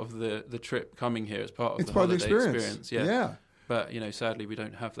part of the trip coming here. It's part of the holiday experience. Yeah. But sadly, we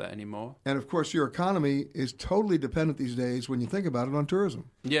don't have that anymore. And of course, your economy is totally dependent these days, when you think about it, on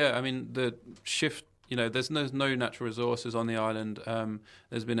tourism. Yeah, I mean the shift. There's no natural resources on the island.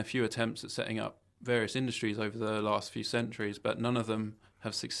 There's been a few attempts at setting up various industries over the last few centuries, but none of them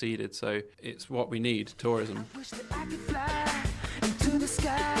have succeeded. So it's what we need: tourism.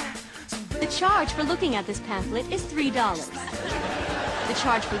 The charge for looking at this pamphlet is $3. The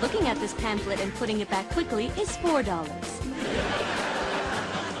charge for looking at this pamphlet and putting it back quickly is $4.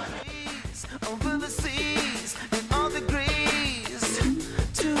 Over the seas and all degrees,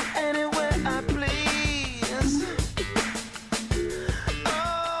 to anywhere I please.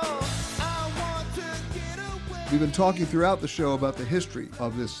 Oh, I want to get away. We've been talking throughout the show about the history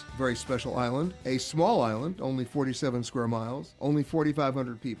of this very special island. A small island, only 47 square miles, only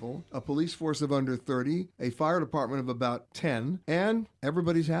 4,500 people, a police force of under 30, a fire department of about 10, and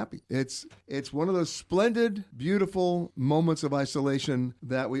everybody's happy. It's one of those splendid, beautiful moments of isolation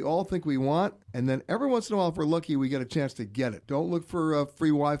that we all think we want, and then every once in a while, if we're lucky, we get a chance to get it. Don't look for free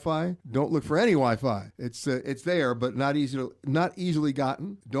Wi-Fi. Don't look for any Wi-Fi. It's there, but not easily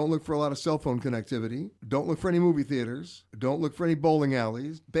gotten. Don't look for a lot of cell phone connectivity. Don't look for any movie theaters. Don't look for any bowling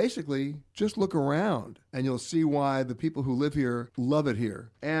alleys. Basically, just look around, and you'll see why the people who live here love it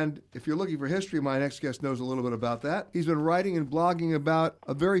here. And if you're looking for history, my next guest knows a little bit about that. He's been writing and blogging about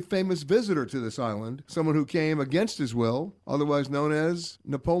a very famous visitor to this island, someone who came against his will, otherwise known as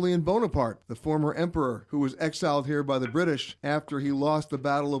Napoleon Bonaparte, the former emperor who was exiled here by the British after he lost the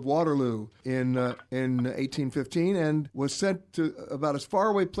Battle of Waterloo in 1815 and was sent to about as far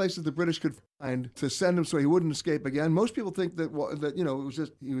away place as the British could find to send him so he wouldn't escape again. Most people think that it was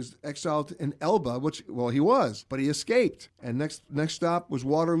just he was exiled in Elba, which he was, but he escaped. And next stop was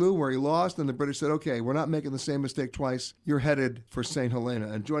Waterloo, where he lost, and the British said, "Okay, we're not making the same mistake twice. You're headed for St. Helena."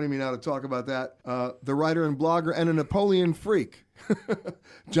 And joining me now to talk about that, the writer and blogger and a Napoleon freak,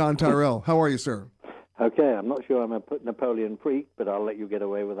 John Tyrrell. How are you, sir? Okay, I'm not sure I'm a Napoleon freak, but I'll let you get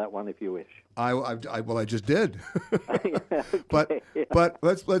away with that one if you wish. I just did. But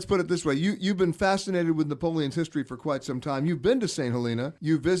let's put it this way: you've been fascinated with Napoleon's history for quite some time. You've been to St. Helena.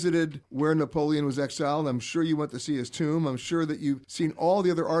 You visited where Napoleon was exiled. I'm sure you went to see his tomb. I'm sure that you've seen all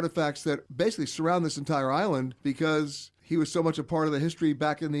the other artifacts that basically surround this entire island because he was so much a part of the history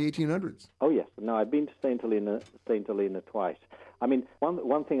back in the 1800s. Oh yes, no, I've been to St. Helena twice. I mean,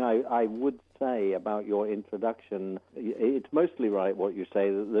 one thing I would say about your introduction, it's mostly right what you say,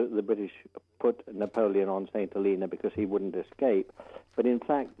 that the British put Napoleon on St. Helena because he wouldn't escape. But in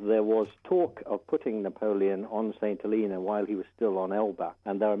fact, there was talk of putting Napoleon on St. Helena while he was still on Elba.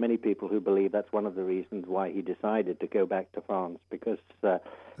 And there are many people who believe that's one of the reasons why he decided to go back to France, because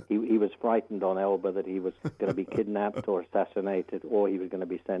he was frightened on Elba that he was going to be kidnapped or assassinated, or he was going to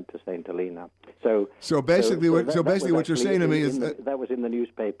be sent to St. Helena. So basically what you're saying to me is that was in the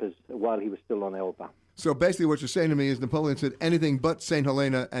newspapers while he was still on Elba. So basically what you're saying to me is Napoleon said anything but St.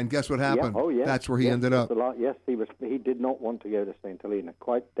 Helena, and guess what happened? Yeah. Oh, yeah. That's where he ended up. Yes, he did not want to go to St. Helena,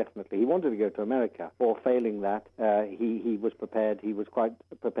 quite definitely. He wanted to go to America, or failing that, he was prepared. He was quite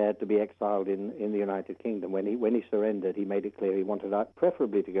prepared to be exiled in the United Kingdom. When he surrendered, he made it clear he wanted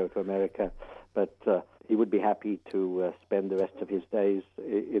preferably to go to America, but he would be happy to spend the rest of his days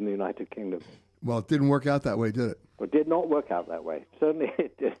in the United Kingdom. Well, it didn't work out that way, did it? It did not work out that way. Certainly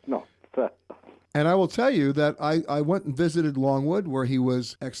it did not. And I will tell you that I went and visited Longwood, where he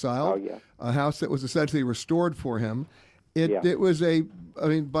was exiled, a house that was essentially restored for him. It was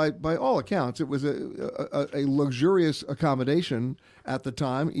by all accounts, it was a luxurious accommodation at the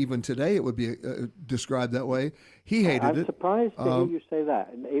time. Even today, it would be described that way. He hated it. I'm surprised to hear you say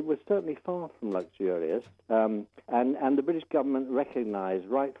that. It was certainly far from luxurious, and the British government recognized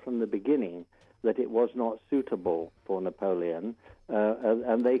right from the beginning that it was not suitable for Napoleon,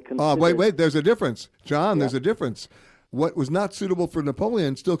 and they considered... Wait, there's a difference. John, there's a difference. What was not suitable for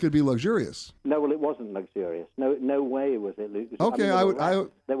Napoleon still could be luxurious. No, well, it wasn't luxurious. No way was it luxurious. Okay,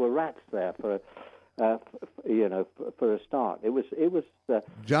 there were rats there for a start. It was.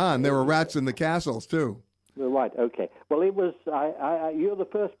 John, there were rats in the castles too. Right. Okay. Well, it was. You're the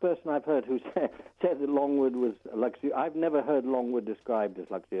first person I've heard who said that Longwood was luxurious. I've never heard Longwood described as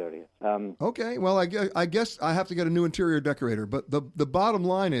luxurious. Okay. Well, I guess I have to get a new interior decorator. But the bottom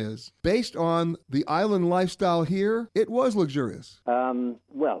line is, based on the island lifestyle here, it was luxurious.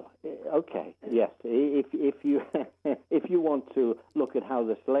 Well, okay. Yes. If you if you want to look at how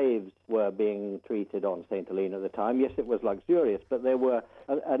the slaves were being treated on St. Helena at the time, yes, it was luxurious. But there were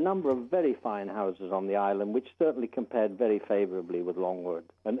a number of very fine houses on the island, which certainly compared very favorably with Longwood.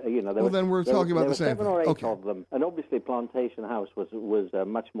 And then we're talking about the same thing. There were 7 or 8 of them, and obviously Plantation House was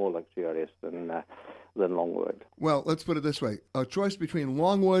much more luxurious than Longwood. Well, let's put it this way: a choice between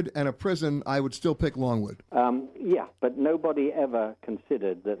Longwood and a prison, I would still pick Longwood. Yeah, but nobody ever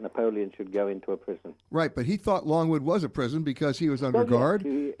considered that Napoleon should go into a prison. Right, but he thought Longwood was a prison because he was under guard.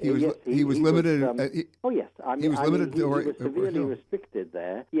 He was limited. He was severely restricted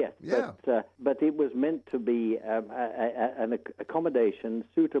there. Yes, yeah. But it was meant to be an accommodation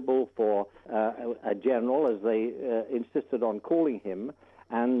suitable for a general, as they insisted on calling him,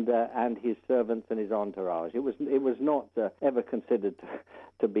 and his servants and his entourage. It was not ever considered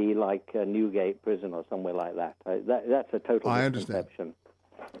to be like Newgate Prison or somewhere like that. That's a total misconception.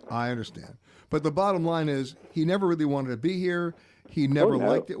 I understand. But the bottom line is, he never really wanted to be here. He never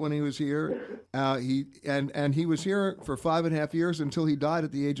liked it when he was here. He was here for 5.5 years until he died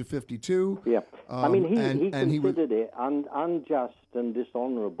at the age of 52. Yeah, he considered it unjust and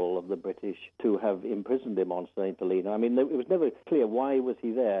dishonourable of the British to have imprisoned him on St. Helena. I mean, it was never clear why was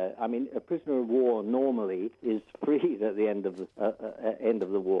he there. I mean, a prisoner of war normally is freed at the end of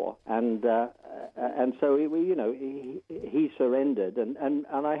the war, and so he surrendered. And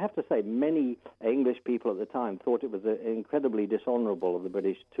I have to say, many English people at the time thought it was incredibly dishonourable of the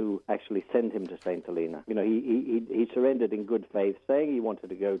British to actually send him to St. Helena. He surrendered in good faith, saying he wanted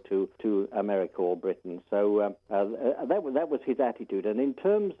to go to America or Britain. So that was his attitude. And in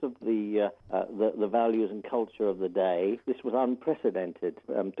terms of the values and culture of the day, this was unprecedented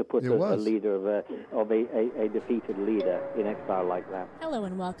to put a leader of a defeated leader in exile like that. Hello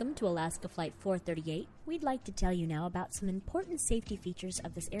and welcome to Alaska Flight 438. We'd like to tell you now about some important safety features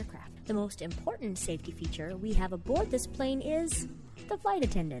of this aircraft. The most important safety feature we have aboard this plane is the flight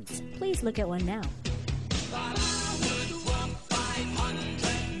attendants. Please look at one now.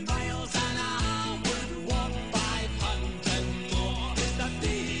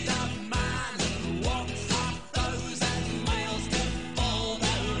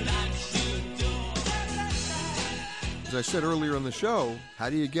 As I said earlier in the show, how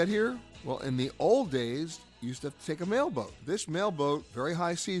do you get here? Well, in the old days, you used to have to take a mailboat. This mailboat, very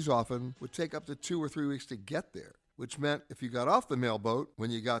high seas often, would take up to 2 or 3 weeks to get there, which meant if you got off the mailboat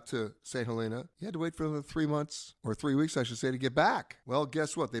when you got to St. Helena, you had to wait for another 3 months, or 3 weeks, I should say, to get back. Well,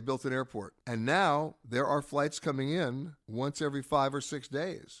 guess what? They built an airport. And now there are flights coming in once every 5 or 6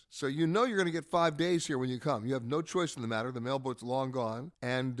 days. So you know you're going to get 5 days here when you come. You have no choice in the matter. The mailboat's long gone.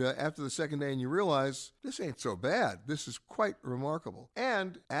 And after the second day, and you realize, this ain't so bad. This is quite remarkable.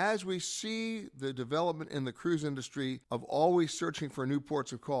 And as we see the development in the cruise industry of always searching for new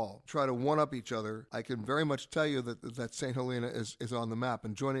ports of call, try to one-up each other, I can very much tell you that St. Helena is on the map.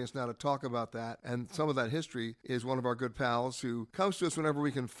 And joining us now to talk about that and some of that history is one of our good pals who comes to us whenever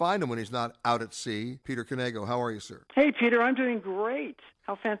we can find him when he's not out at sea. Peter Conego, how are you, sir? Hey, Peter, I'm doing great.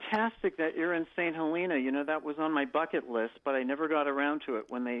 How fantastic that you're in St. Helena. You know, that was on my bucket list, but I never got around to it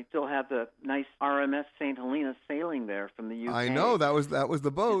when they still had the nice RMS St. Helena sailing there from the UK. I know, that was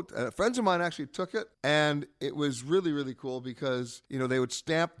the boat. Friends of mine actually took it, and it was really, really cool because, you know, they would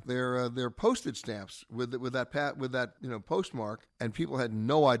stamp their postage stamps with that postmark, and people had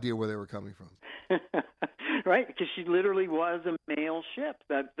no idea where they were coming from. Right, because she literally was a mail ship.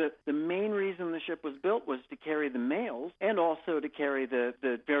 The main reason the ship was built was to carry the mails and also to carry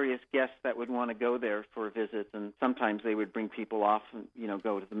the various guests that would want to go there for visits. And sometimes they would bring people off and,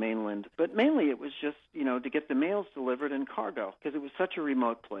 go to the mainland. But mainly it was just, to get the mails delivered and cargo because it was such a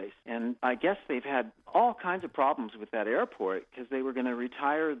remote place. And I guess they've had all kinds of problems with that airport because they were going to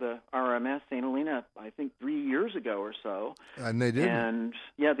retire the RMS St. Helena, I think, 3 years ago or so. And they did. And,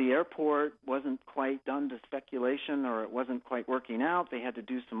 yeah, the airport wasn't quite done to speculation, or it wasn't quite working out. They had to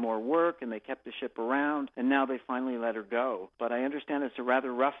do some more work, and they kept the ship around, and now they finally let her go. But I understand it's a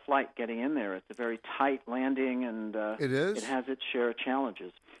rather rough flight getting in there. It's a very tight landing, and it is. It has its share of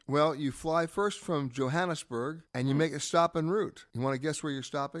challenges. Well, you fly first from Johannesburg, and you make a stop en route. You want to guess where you're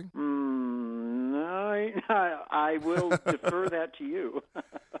stopping? I will defer that to you.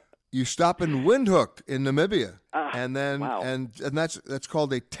 You stop in Windhoek in Namibia, and then wow. and that's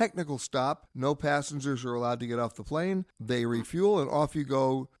called a technical stop. No passengers are allowed to get off the plane. They refuel, and off you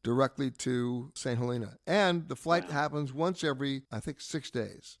go directly to St. Helena. And the flight happens once every, I think, 6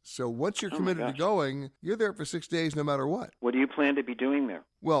 days. So once you're committed to going, you're there for 6 days no matter what. What do you plan to be doing there?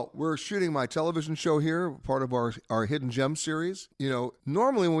 Well, we're shooting my television show here, part of our Hidden Gems series. You know,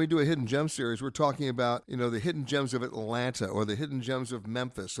 normally when we do a Hidden Gems series, we're talking about, you know, the hidden gems of Atlanta or the hidden gems of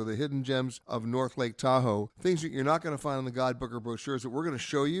Memphis or the hidden gems of North Lake Tahoe, things that you're not going to find in the guidebook or brochures that we're going to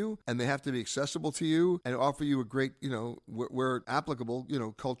show you, and they have to be accessible to you and offer you a great, you know, where applicable, you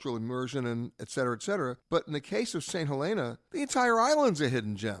know, cultural immersion and et cetera, et cetera. But in the case of St. Helena, the entire island's a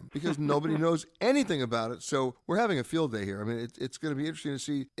hidden gem because nobody knows anything about it. So we're having a field day here. I mean, it's going to be interesting to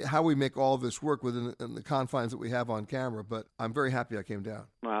see how we make all of this work within the confines that we have on camera, but I'm very happy I came down.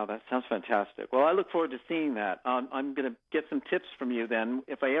 Wow, that sounds fantastic. Well, I look forward to seeing that. I'm going to get some tips from you then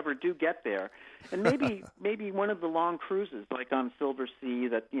if I ever do get there. And maybe one of the long cruises, like on Silver Sea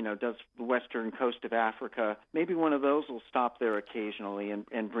that, you know, does the western coast of Africa, maybe one of those will stop there occasionally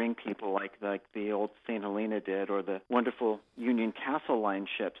and bring people like the old St. Helena did, or the wonderful Union Castle Line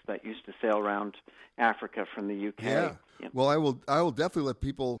ships that used to sail around Africa from the UK. Yeah. Well, I will definitely let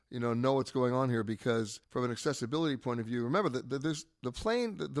people, you know what's going on here, because from an accessibility point of view, remember that there's the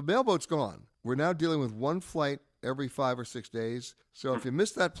plane, the mailboat's gone. We're now dealing with one flight every 5 or 6 days. So if you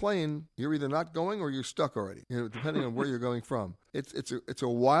miss that plane, you're either not going or you're stuck already, you know, depending on where you're going from. It's a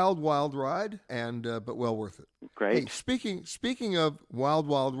wild ride, and but well worth it. Great. Hey, speaking of wild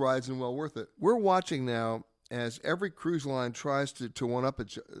rides and well worth it, we're watching now as every cruise line tries to one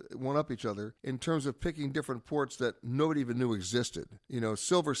up each other in terms of picking different ports that nobody even knew existed. You know,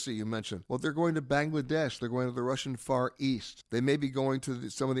 Silver Sea, you mentioned. Well, they're going to Bangladesh. They're going to the Russian Far East. They may be going to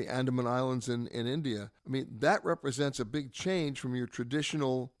some of the Andaman Islands in India. I mean, that represents a big change from your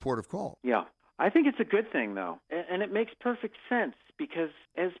traditional port of call. Yeah. I think it's a good thing, though, and it makes perfect sense, because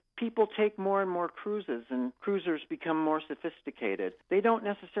as people take more and more cruises and cruisers become more sophisticated, they don't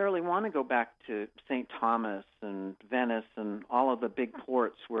necessarily want to go back to St. Thomas and Venice and all of the big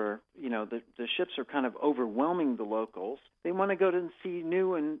ports where, you know, the ships are kind of overwhelming the locals. They want to go to see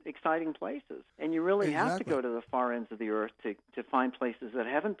new and exciting places. And you really have to go to the far ends of the earth to find places that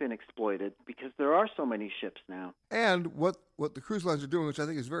haven't been exploited, because there are so many ships now. And what the cruise lines are doing, which I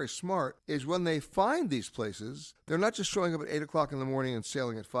think is very smart, is when they find these places, they're not just showing up at 8 o'clock in the morning and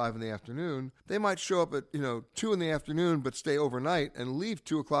sailing at 5 in the afternoon. They might show up at, 2 in the afternoon but stay overnight and leave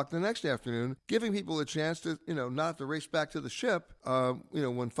 2 o'clock the next afternoon, giving people a chance to, not have to race back to the ship,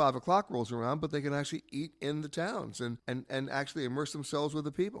 when 5 o'clock rolls around, but they can actually eat in the towns and actually immerse themselves with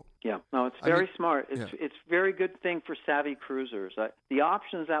the people. Yeah, no, it's very smart. It's a very good thing for savvy cruisers. The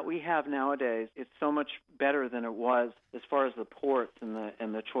options that we have nowadays, it's so much better than it was as far as the ports and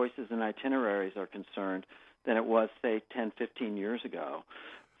the choices and itineraries are concerned than it was, say, 10, 15 years ago.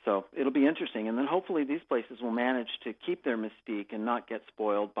 So it'll be interesting. And then hopefully these places will manage to keep their mystique and not get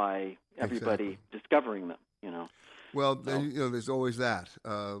spoiled by everybody discovering them, Well, then, there's always that.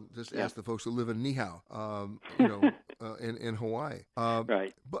 Just ask the folks who live in Niihau, in Hawaii.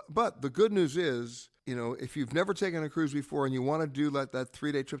 Right. But the good news is, if you've never taken a cruise before and you want to do that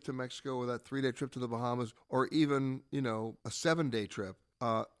 3-day trip to Mexico or that 3-day trip to the Bahamas or even, a 7-day trip,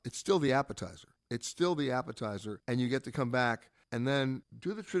 it's still the appetizer. It's still the appetizer, and you get to come back and then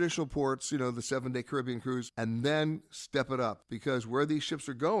do the traditional ports, the 7-day Caribbean cruise, and then step it up, because where these ships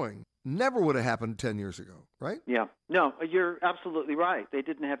are going never would have happened 10 years ago, right? Yeah. No, you're absolutely right. They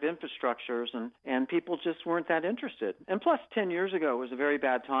didn't have infrastructures, and people just weren't that interested. And plus, 10 years ago was a very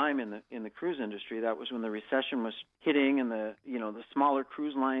bad time in the cruise industry. That was when the recession was hitting, and the smaller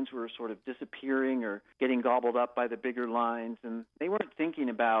cruise lines were sort of disappearing or getting gobbled up by the bigger lines, and they weren't thinking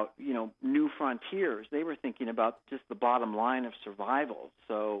about, new frontiers. They were thinking about just the bottom line of survival.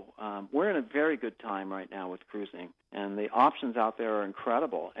 So we're in a very good time right now with cruising, and the options out there are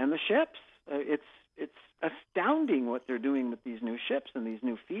incredible. And the ships, it's astounding what they're doing with these new ships and these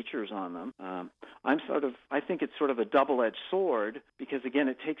new features on them. I think it's sort of a double-edged sword because, again,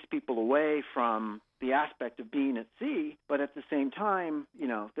 it takes people away from the aspect of being at sea, but at the same time,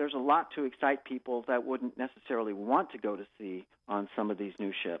 there's a lot to excite people that wouldn't necessarily want to go to sea on some of these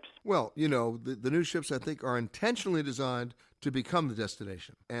new ships. Well, the new ships, I think, are intentionally designed to become the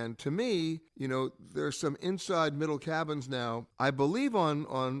destination. And to me, there's some inside middle cabins now, I believe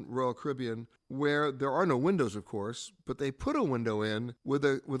on Royal Caribbean, where there are no windows, of course, but they put a window in with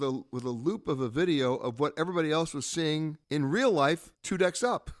a loop of a video of what everybody else was seeing in real life 2 decks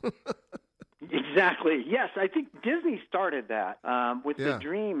up. Exactly. Yes, I think Disney started that with the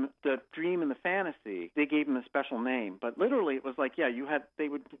Dream and the Fantasy. They gave them a special name, but literally it was like, they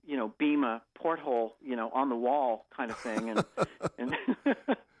would beam a porthole on the wall kind of thing, and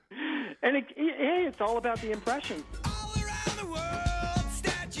it's all about the impressions.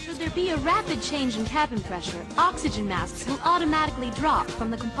 Should there be a rapid change in cabin pressure, oxygen masks will automatically drop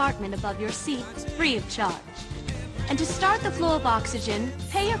from the compartment above your seat, free of charge. And to start the flow of oxygen,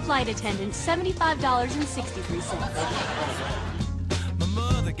 pay your flight attendant $75.63. My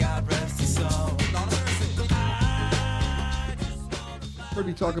mother, God rest her soul. Heard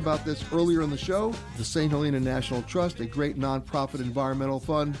me talk about this earlier in the show. The St. Helena National Trust, a great nonprofit environmental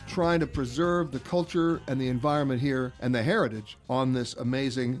fund trying to preserve the culture and the environment here and the heritage on this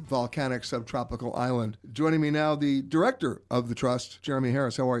amazing volcanic subtropical island. Joining me now, the director of the trust, Jeremy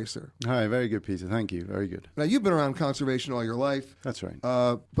Harris. How are you, sir? Hi, very good, Peter. Thank you. Very good. Now, you've been around conservation all your life. That's right.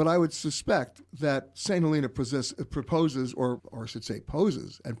 But I would suspect that St. Helena proposes, or I should say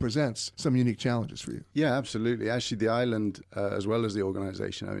poses, and presents some unique challenges for you. Yeah, absolutely. Actually, the island, as well as the organization,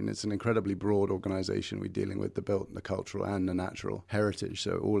 I mean, it's an incredibly broad organization. We're dealing with the built, the cultural, and the natural heritage,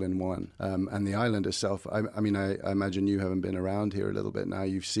 so all in one. And the island itself, I imagine you haven't been around here a little bit now.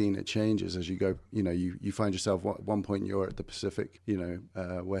 You've seen it changes as you go. You find yourself at one point you're at the Pacific,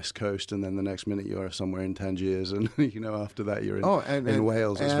 West Coast, and then the next minute you're somewhere in Tangiers, and after that you're in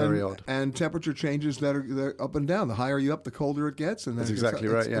Wales. It's very odd. And temperature changes that are up and down. The higher you up, the colder it gets, and that's exactly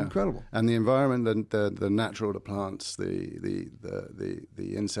right. It's incredible. And the environment, the natural, the plants, the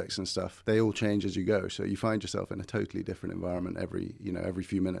insects and stuff, they all change as you go. So you find yourself in a totally different environment every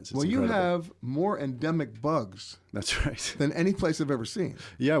few minutes. It's incredible. You have more endemic bugs. That's right. Than any place I've ever seen.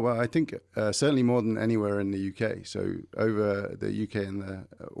 Yeah, well, I think certainly more than anywhere in the UK. So over the UK and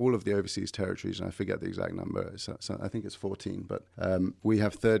all of the overseas territories, and I forget the exact number, I think it's 14, but we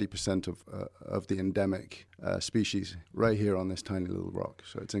have 30% of the endemic species right here on this tiny little rock.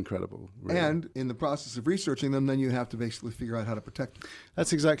 So it's incredible. Really. And in the process of researching them, then you have to basically figure out how to protect them.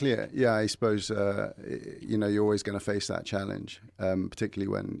 That's exactly it. Yeah, I suppose, you're always going to face that challenge, particularly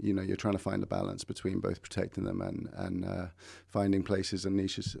when, you're trying to find a balance between both protecting them and finding places and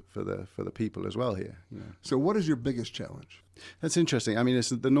niches for the people as well here. So what is your biggest challenge? That's interesting. I mean, it's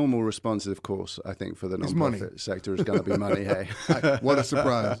the normal response, of course, I think, for the non-profit sector is going to be money, hey. What a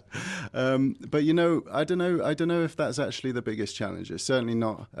surprise. But, I don't know if that's actually the biggest challenge. It's certainly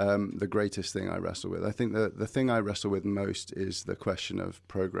not the greatest thing I wrestle with. I think the thing I wrestle with most is the question of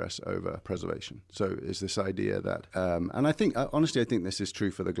progress over preservation. So it's this idea that, and I think, honestly, I think this is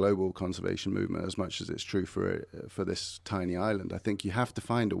true for the global conservation movement as much as it's true for this tiny island. I think you have to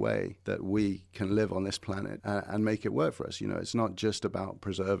find a way that we can live on this planet and make it work for us. It's not just about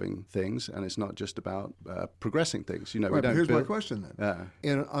preserving things, and it's not just about progressing things. Right, but here's my question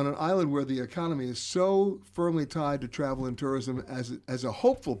then. On an island where the economy is so firmly tied to travel and tourism as a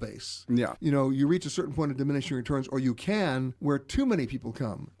hopeful base, you reach a certain point of diminishing returns, or you can, where too many people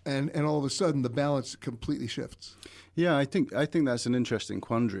come, and all of a sudden the balance completely shifts. Yeah, I think that's an interesting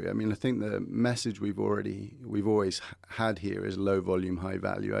quandary. I mean, I think the message we've always had here is low volume, high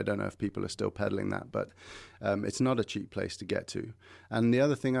value. I don't know if people are still peddling that, but it's not a cheap place to get to. And the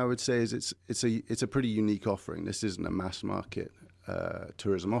other thing I would say is it's a pretty unique offering. This isn't a mass market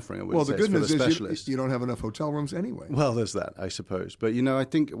tourism offering. Well, the good news is you don't have enough hotel rooms anyway. Well, there's that, I suppose. But I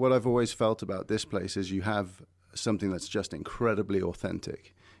think what I've always felt about this place is you have something that's just incredibly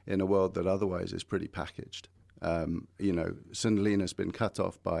authentic in a world that otherwise is pretty packaged. St. Helena's been cut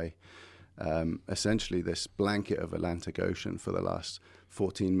off by essentially this blanket of Atlantic Ocean for the last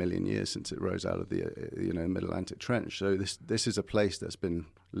 14 million years since it rose out of the Mid-Atlantic Trench. So this is a place that's been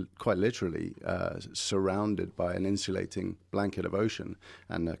quite literally surrounded by an insulating blanket of ocean,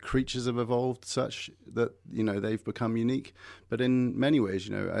 and creatures have evolved such that they've become unique. But in many ways,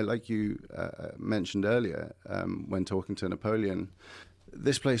 like you mentioned earlier when talking to Napoleon,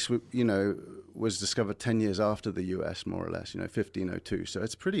 this place, was discovered 10 years after the U.S., more or less, 1502. So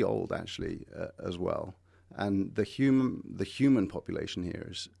it's pretty old, actually, as well. And the human population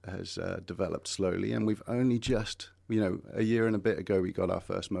here has developed slowly, and we've only just, a year and a bit ago, we got our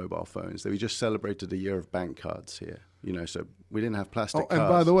first mobile phones. We just celebrated a year of bank cards here, so we didn't have plastic cards. And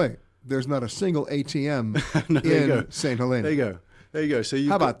by the way, there's not a single ATM in St. Helena. There you go. So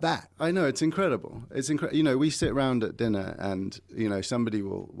how about that? I know, it's incredible. It's incredible. We sit around at dinner, and somebody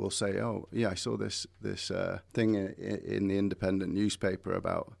will say, "Oh, yeah, I saw this thing in the independent newspaper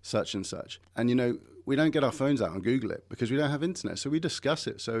about such and such," and we don't get our phones out and Google it because we don't have internet, so we discuss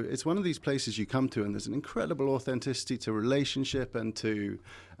it. So it's one of these places you come to, and there's an incredible authenticity to relationship and to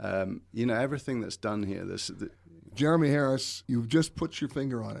everything that's done here. Jeremy Harris, you've just put your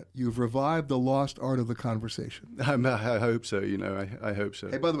finger on it. You've revived the lost art of the conversation. I hope so, I hope so.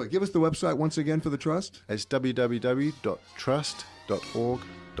 Hey, by the way, give us the website once again for the Trust. It's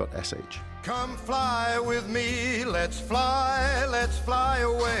www.trust.org.sh. Come fly with me, let's fly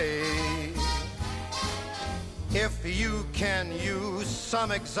away. If you can use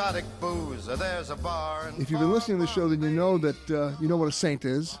some exotic booze, there's a bar. If you've been listening to the show, then you know that you know what a saint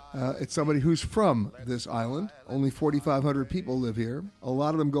is. It's somebody who's from this island. Only 4,500 people live here. A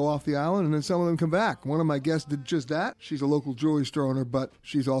lot of them go off the island, and then some of them come back. One of my guests did just that. She's a local jewelry store owner, but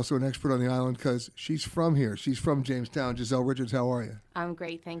she's also an expert on the island because she's from here. She's from Jamestown. Giselle Richards, how are you? I'm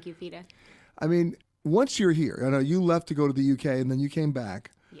great. Thank you, Peter. I mean, once you're here, I know you left to go to the UK, and then you came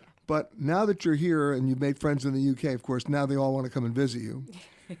back. But now that you're here and you've made friends in the UK, of course, now they all want to come and visit you,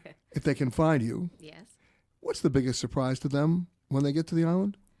 if they can find you. Yes. What's the biggest surprise to them when they get to the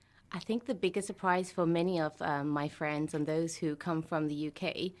island? I think the biggest surprise for many of my friends and those who come from the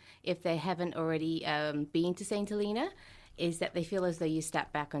UK, if they haven't already been to St. Helena, is that they feel as though you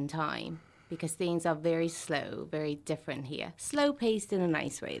step back on time. Because things are very slow, very different here. Slow-paced in a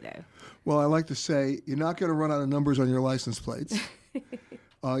nice way, though. Well, I like to say you're not going to run out of numbers on your license plates.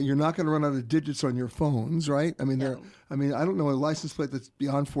 You're not going to run out of digits on your phones, right? I mean, I don't know a license plate that's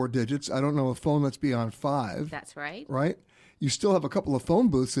beyond 4 digits. I don't know a phone that's beyond 5. That's right. Right? You still have a couple of phone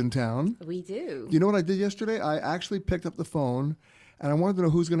booths in town. We do. You know what I did yesterday? I actually picked up the phone, and I wanted to know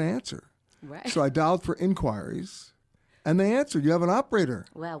who's going to answer. Right. So I dialed for inquiries, and they answered. You have an operator.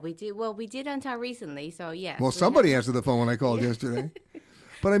 Well, we do. Well, we did until recently, so yes. Well, somebody answered the phone when I called yesterday.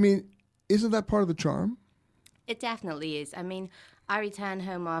 But I mean, isn't that part of the charm? It definitely is. I mean, I returned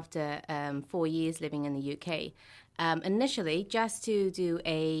home after 4 years living in the UK. Initially, just to do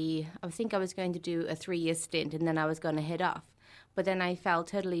I think I was going to do a 3-year stint, and then I was going to head off. But then I fell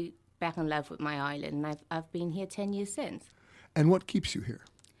totally back in love with my island, and I've been here 10 years since. And what keeps you here?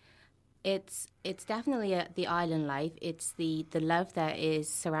 It's definitely the island life. It's the love that is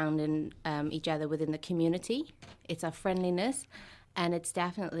surrounding each other within the community. It's our friendliness. And it's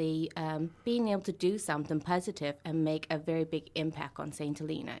definitely being able to do something positive and make a very big impact on St.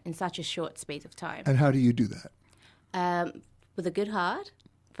 Helena in such a short space of time. And how do you do that? With a good heart,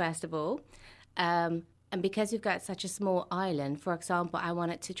 first of all. And because we've got such a small island, for example, I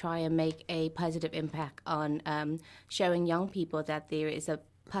wanted to try and make a positive impact on showing young people that there is a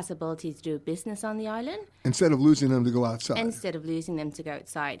possibility to do business on the island. Instead of losing them to go outside.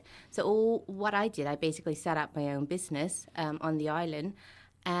 So what I did, I basically set up my own business on the island,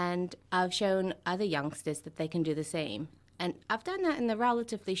 and I've shown other youngsters that they can do the same. And I've done that in a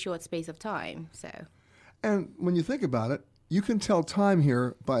relatively short space of time. And when you think about it, you can tell time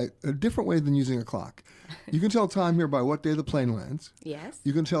here by a different way than using a clock. You can tell time here by what day the plane lands. Yes.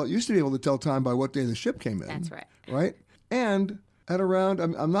 You used to be able to tell time by what day the ship came in. That's right. Right? And at around,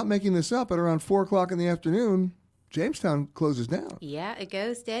 I'm not making this up, at around 4 o'clock in the afternoon, Jamestown closes down. Yeah, it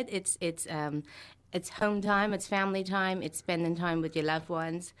goes dead. It's home time, it's family time, it's spending time with your loved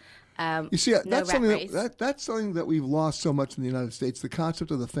ones. You see, that's something that we've lost so much in the United States, the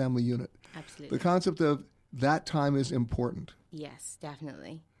concept of the family unit. Absolutely. The concept of that time is important. Yes,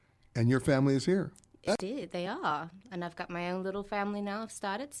 definitely. And your family is here. They are. And I've got my own little family now. I've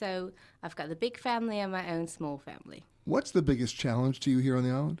started. So I've got the big family and my own small family. What's the biggest challenge to you here on the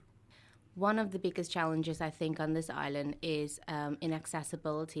island? One of the biggest challenges, I think, on this island is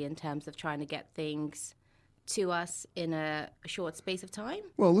inaccessibility in terms of trying to get things to us in a short space of time.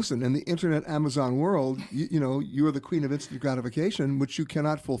 Well, listen, in the internet Amazon world, you are the queen of instant gratification, which you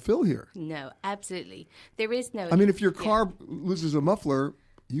cannot fulfill here. No, absolutely. There is no... I mean, if your car loses a muffler,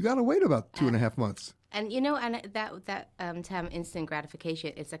 you got to wait about 2.5 months. And that term instant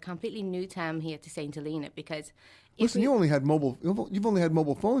gratification is a completely new term here to St. Helena because... Listen, you've only had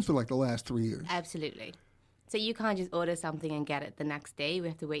mobile phones for like the last 3 years. Absolutely. So you can't just order something and get it the next day. We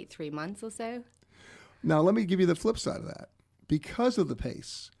have to wait 3 months or so. Now, let me give you the flip side of that. Because of the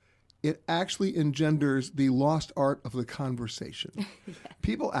pace, it actually engenders the lost art of the conversation. Yes.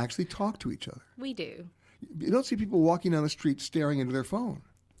 People actually talk to each other. We do. You don't see people walking down the street staring into their phone.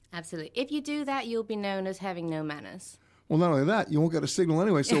 Absolutely. If you do that, you'll be known as having no manners. Well, not only that, you won't get a signal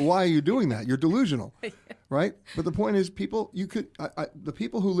anyway, so why are you doing that? You're delusional, right? But the point is, the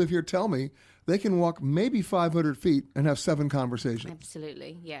people who live here tell me they can walk maybe 500 feet and have 7 conversations.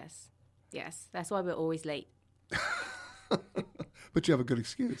 Absolutely, yes. Yes, that's why we're always late. But you have a good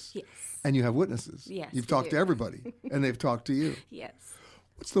excuse. Yes. And you have witnesses. Yes, You've talked to everybody, and they've talked to you. Yes.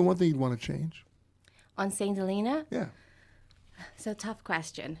 What's the one thing you'd want to change? On St. Helena? Yeah. So, tough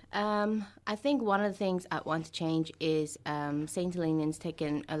question. I think one of the things I want to change is St. Helenians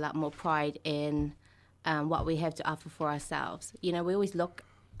taking a lot more pride in what we have to offer for ourselves. You know, we always look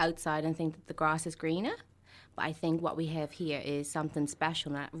outside and think that the grass is greener, but I think what we have here is something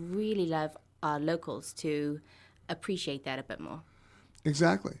special, and I really love our locals to appreciate that a bit more.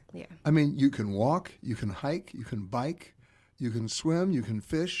 Exactly. Yeah. I mean, you can walk, you can hike, you can bike, you can swim, you can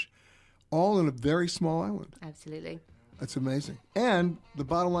fish, all in a very small island. Absolutely. That's amazing. And the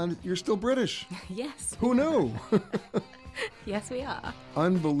bottom line is you're still British. Yes. Who knew? Yes, we are.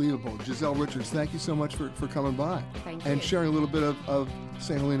 Unbelievable. Giselle Richards, thank you so much for coming by. Thank you. And sharing a little bit of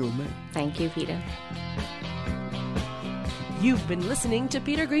St. Helena with me. Thank you, Peter. You've been listening to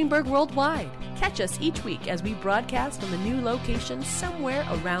Peter Greenberg Worldwide. Catch us each week as we broadcast from a new location somewhere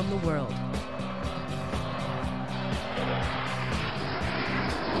around the world.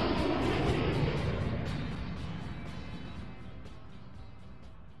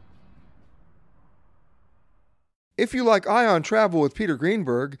 If you like Ion Travel with Peter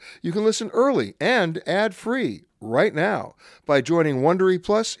Greenberg, you can listen early and ad-free right now by joining Wondery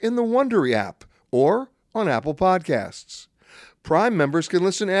Plus in the Wondery app or on Apple Podcasts. Prime members can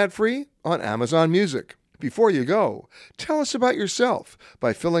listen ad-free on Amazon Music. Before you go, tell us about yourself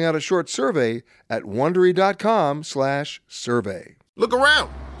by filling out a short survey at Wondery.com/survey. Look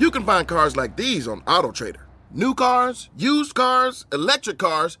around. You can find cars like these on AutoTrader. New cars, used cars, electric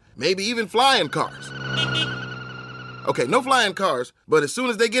cars, maybe even flying cars. Okay, no flying cars, but as soon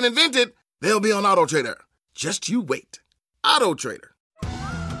as they get invented, they'll be on AutoTrader. Just you wait. AutoTrader.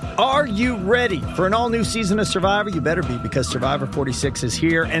 Are you ready for an all-new season of Survivor? You better be, because Survivor 46 is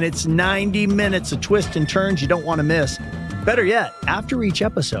here, and it's 90 minutes of twists and turns you don't want to miss. Better yet, after each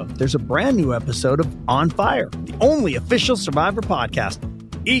episode, there's a brand new episode of On Fire, the only official Survivor podcast.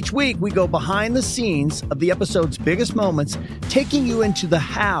 Each week, we go behind the scenes of the episode's biggest moments, taking you into the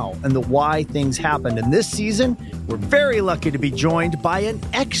how and the why things happened. And this season, we're very lucky to be joined by an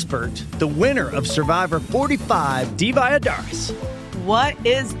expert, the winner of Survivor 45, Dee Valladares. What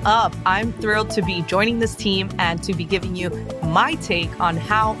is up? I'm thrilled to be joining this team and to be giving you my take on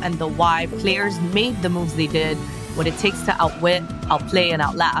how and the why players made the moves they did, what it takes to outwit, outplay, and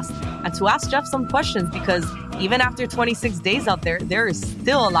outlast, and to ask Jeff some questions, because even after 26 days out there is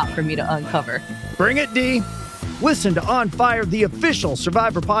still a lot for me to uncover. Bring it, Dee. Listen to On Fire, the official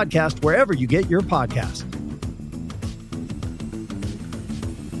Survivor podcast, wherever you get your podcasts.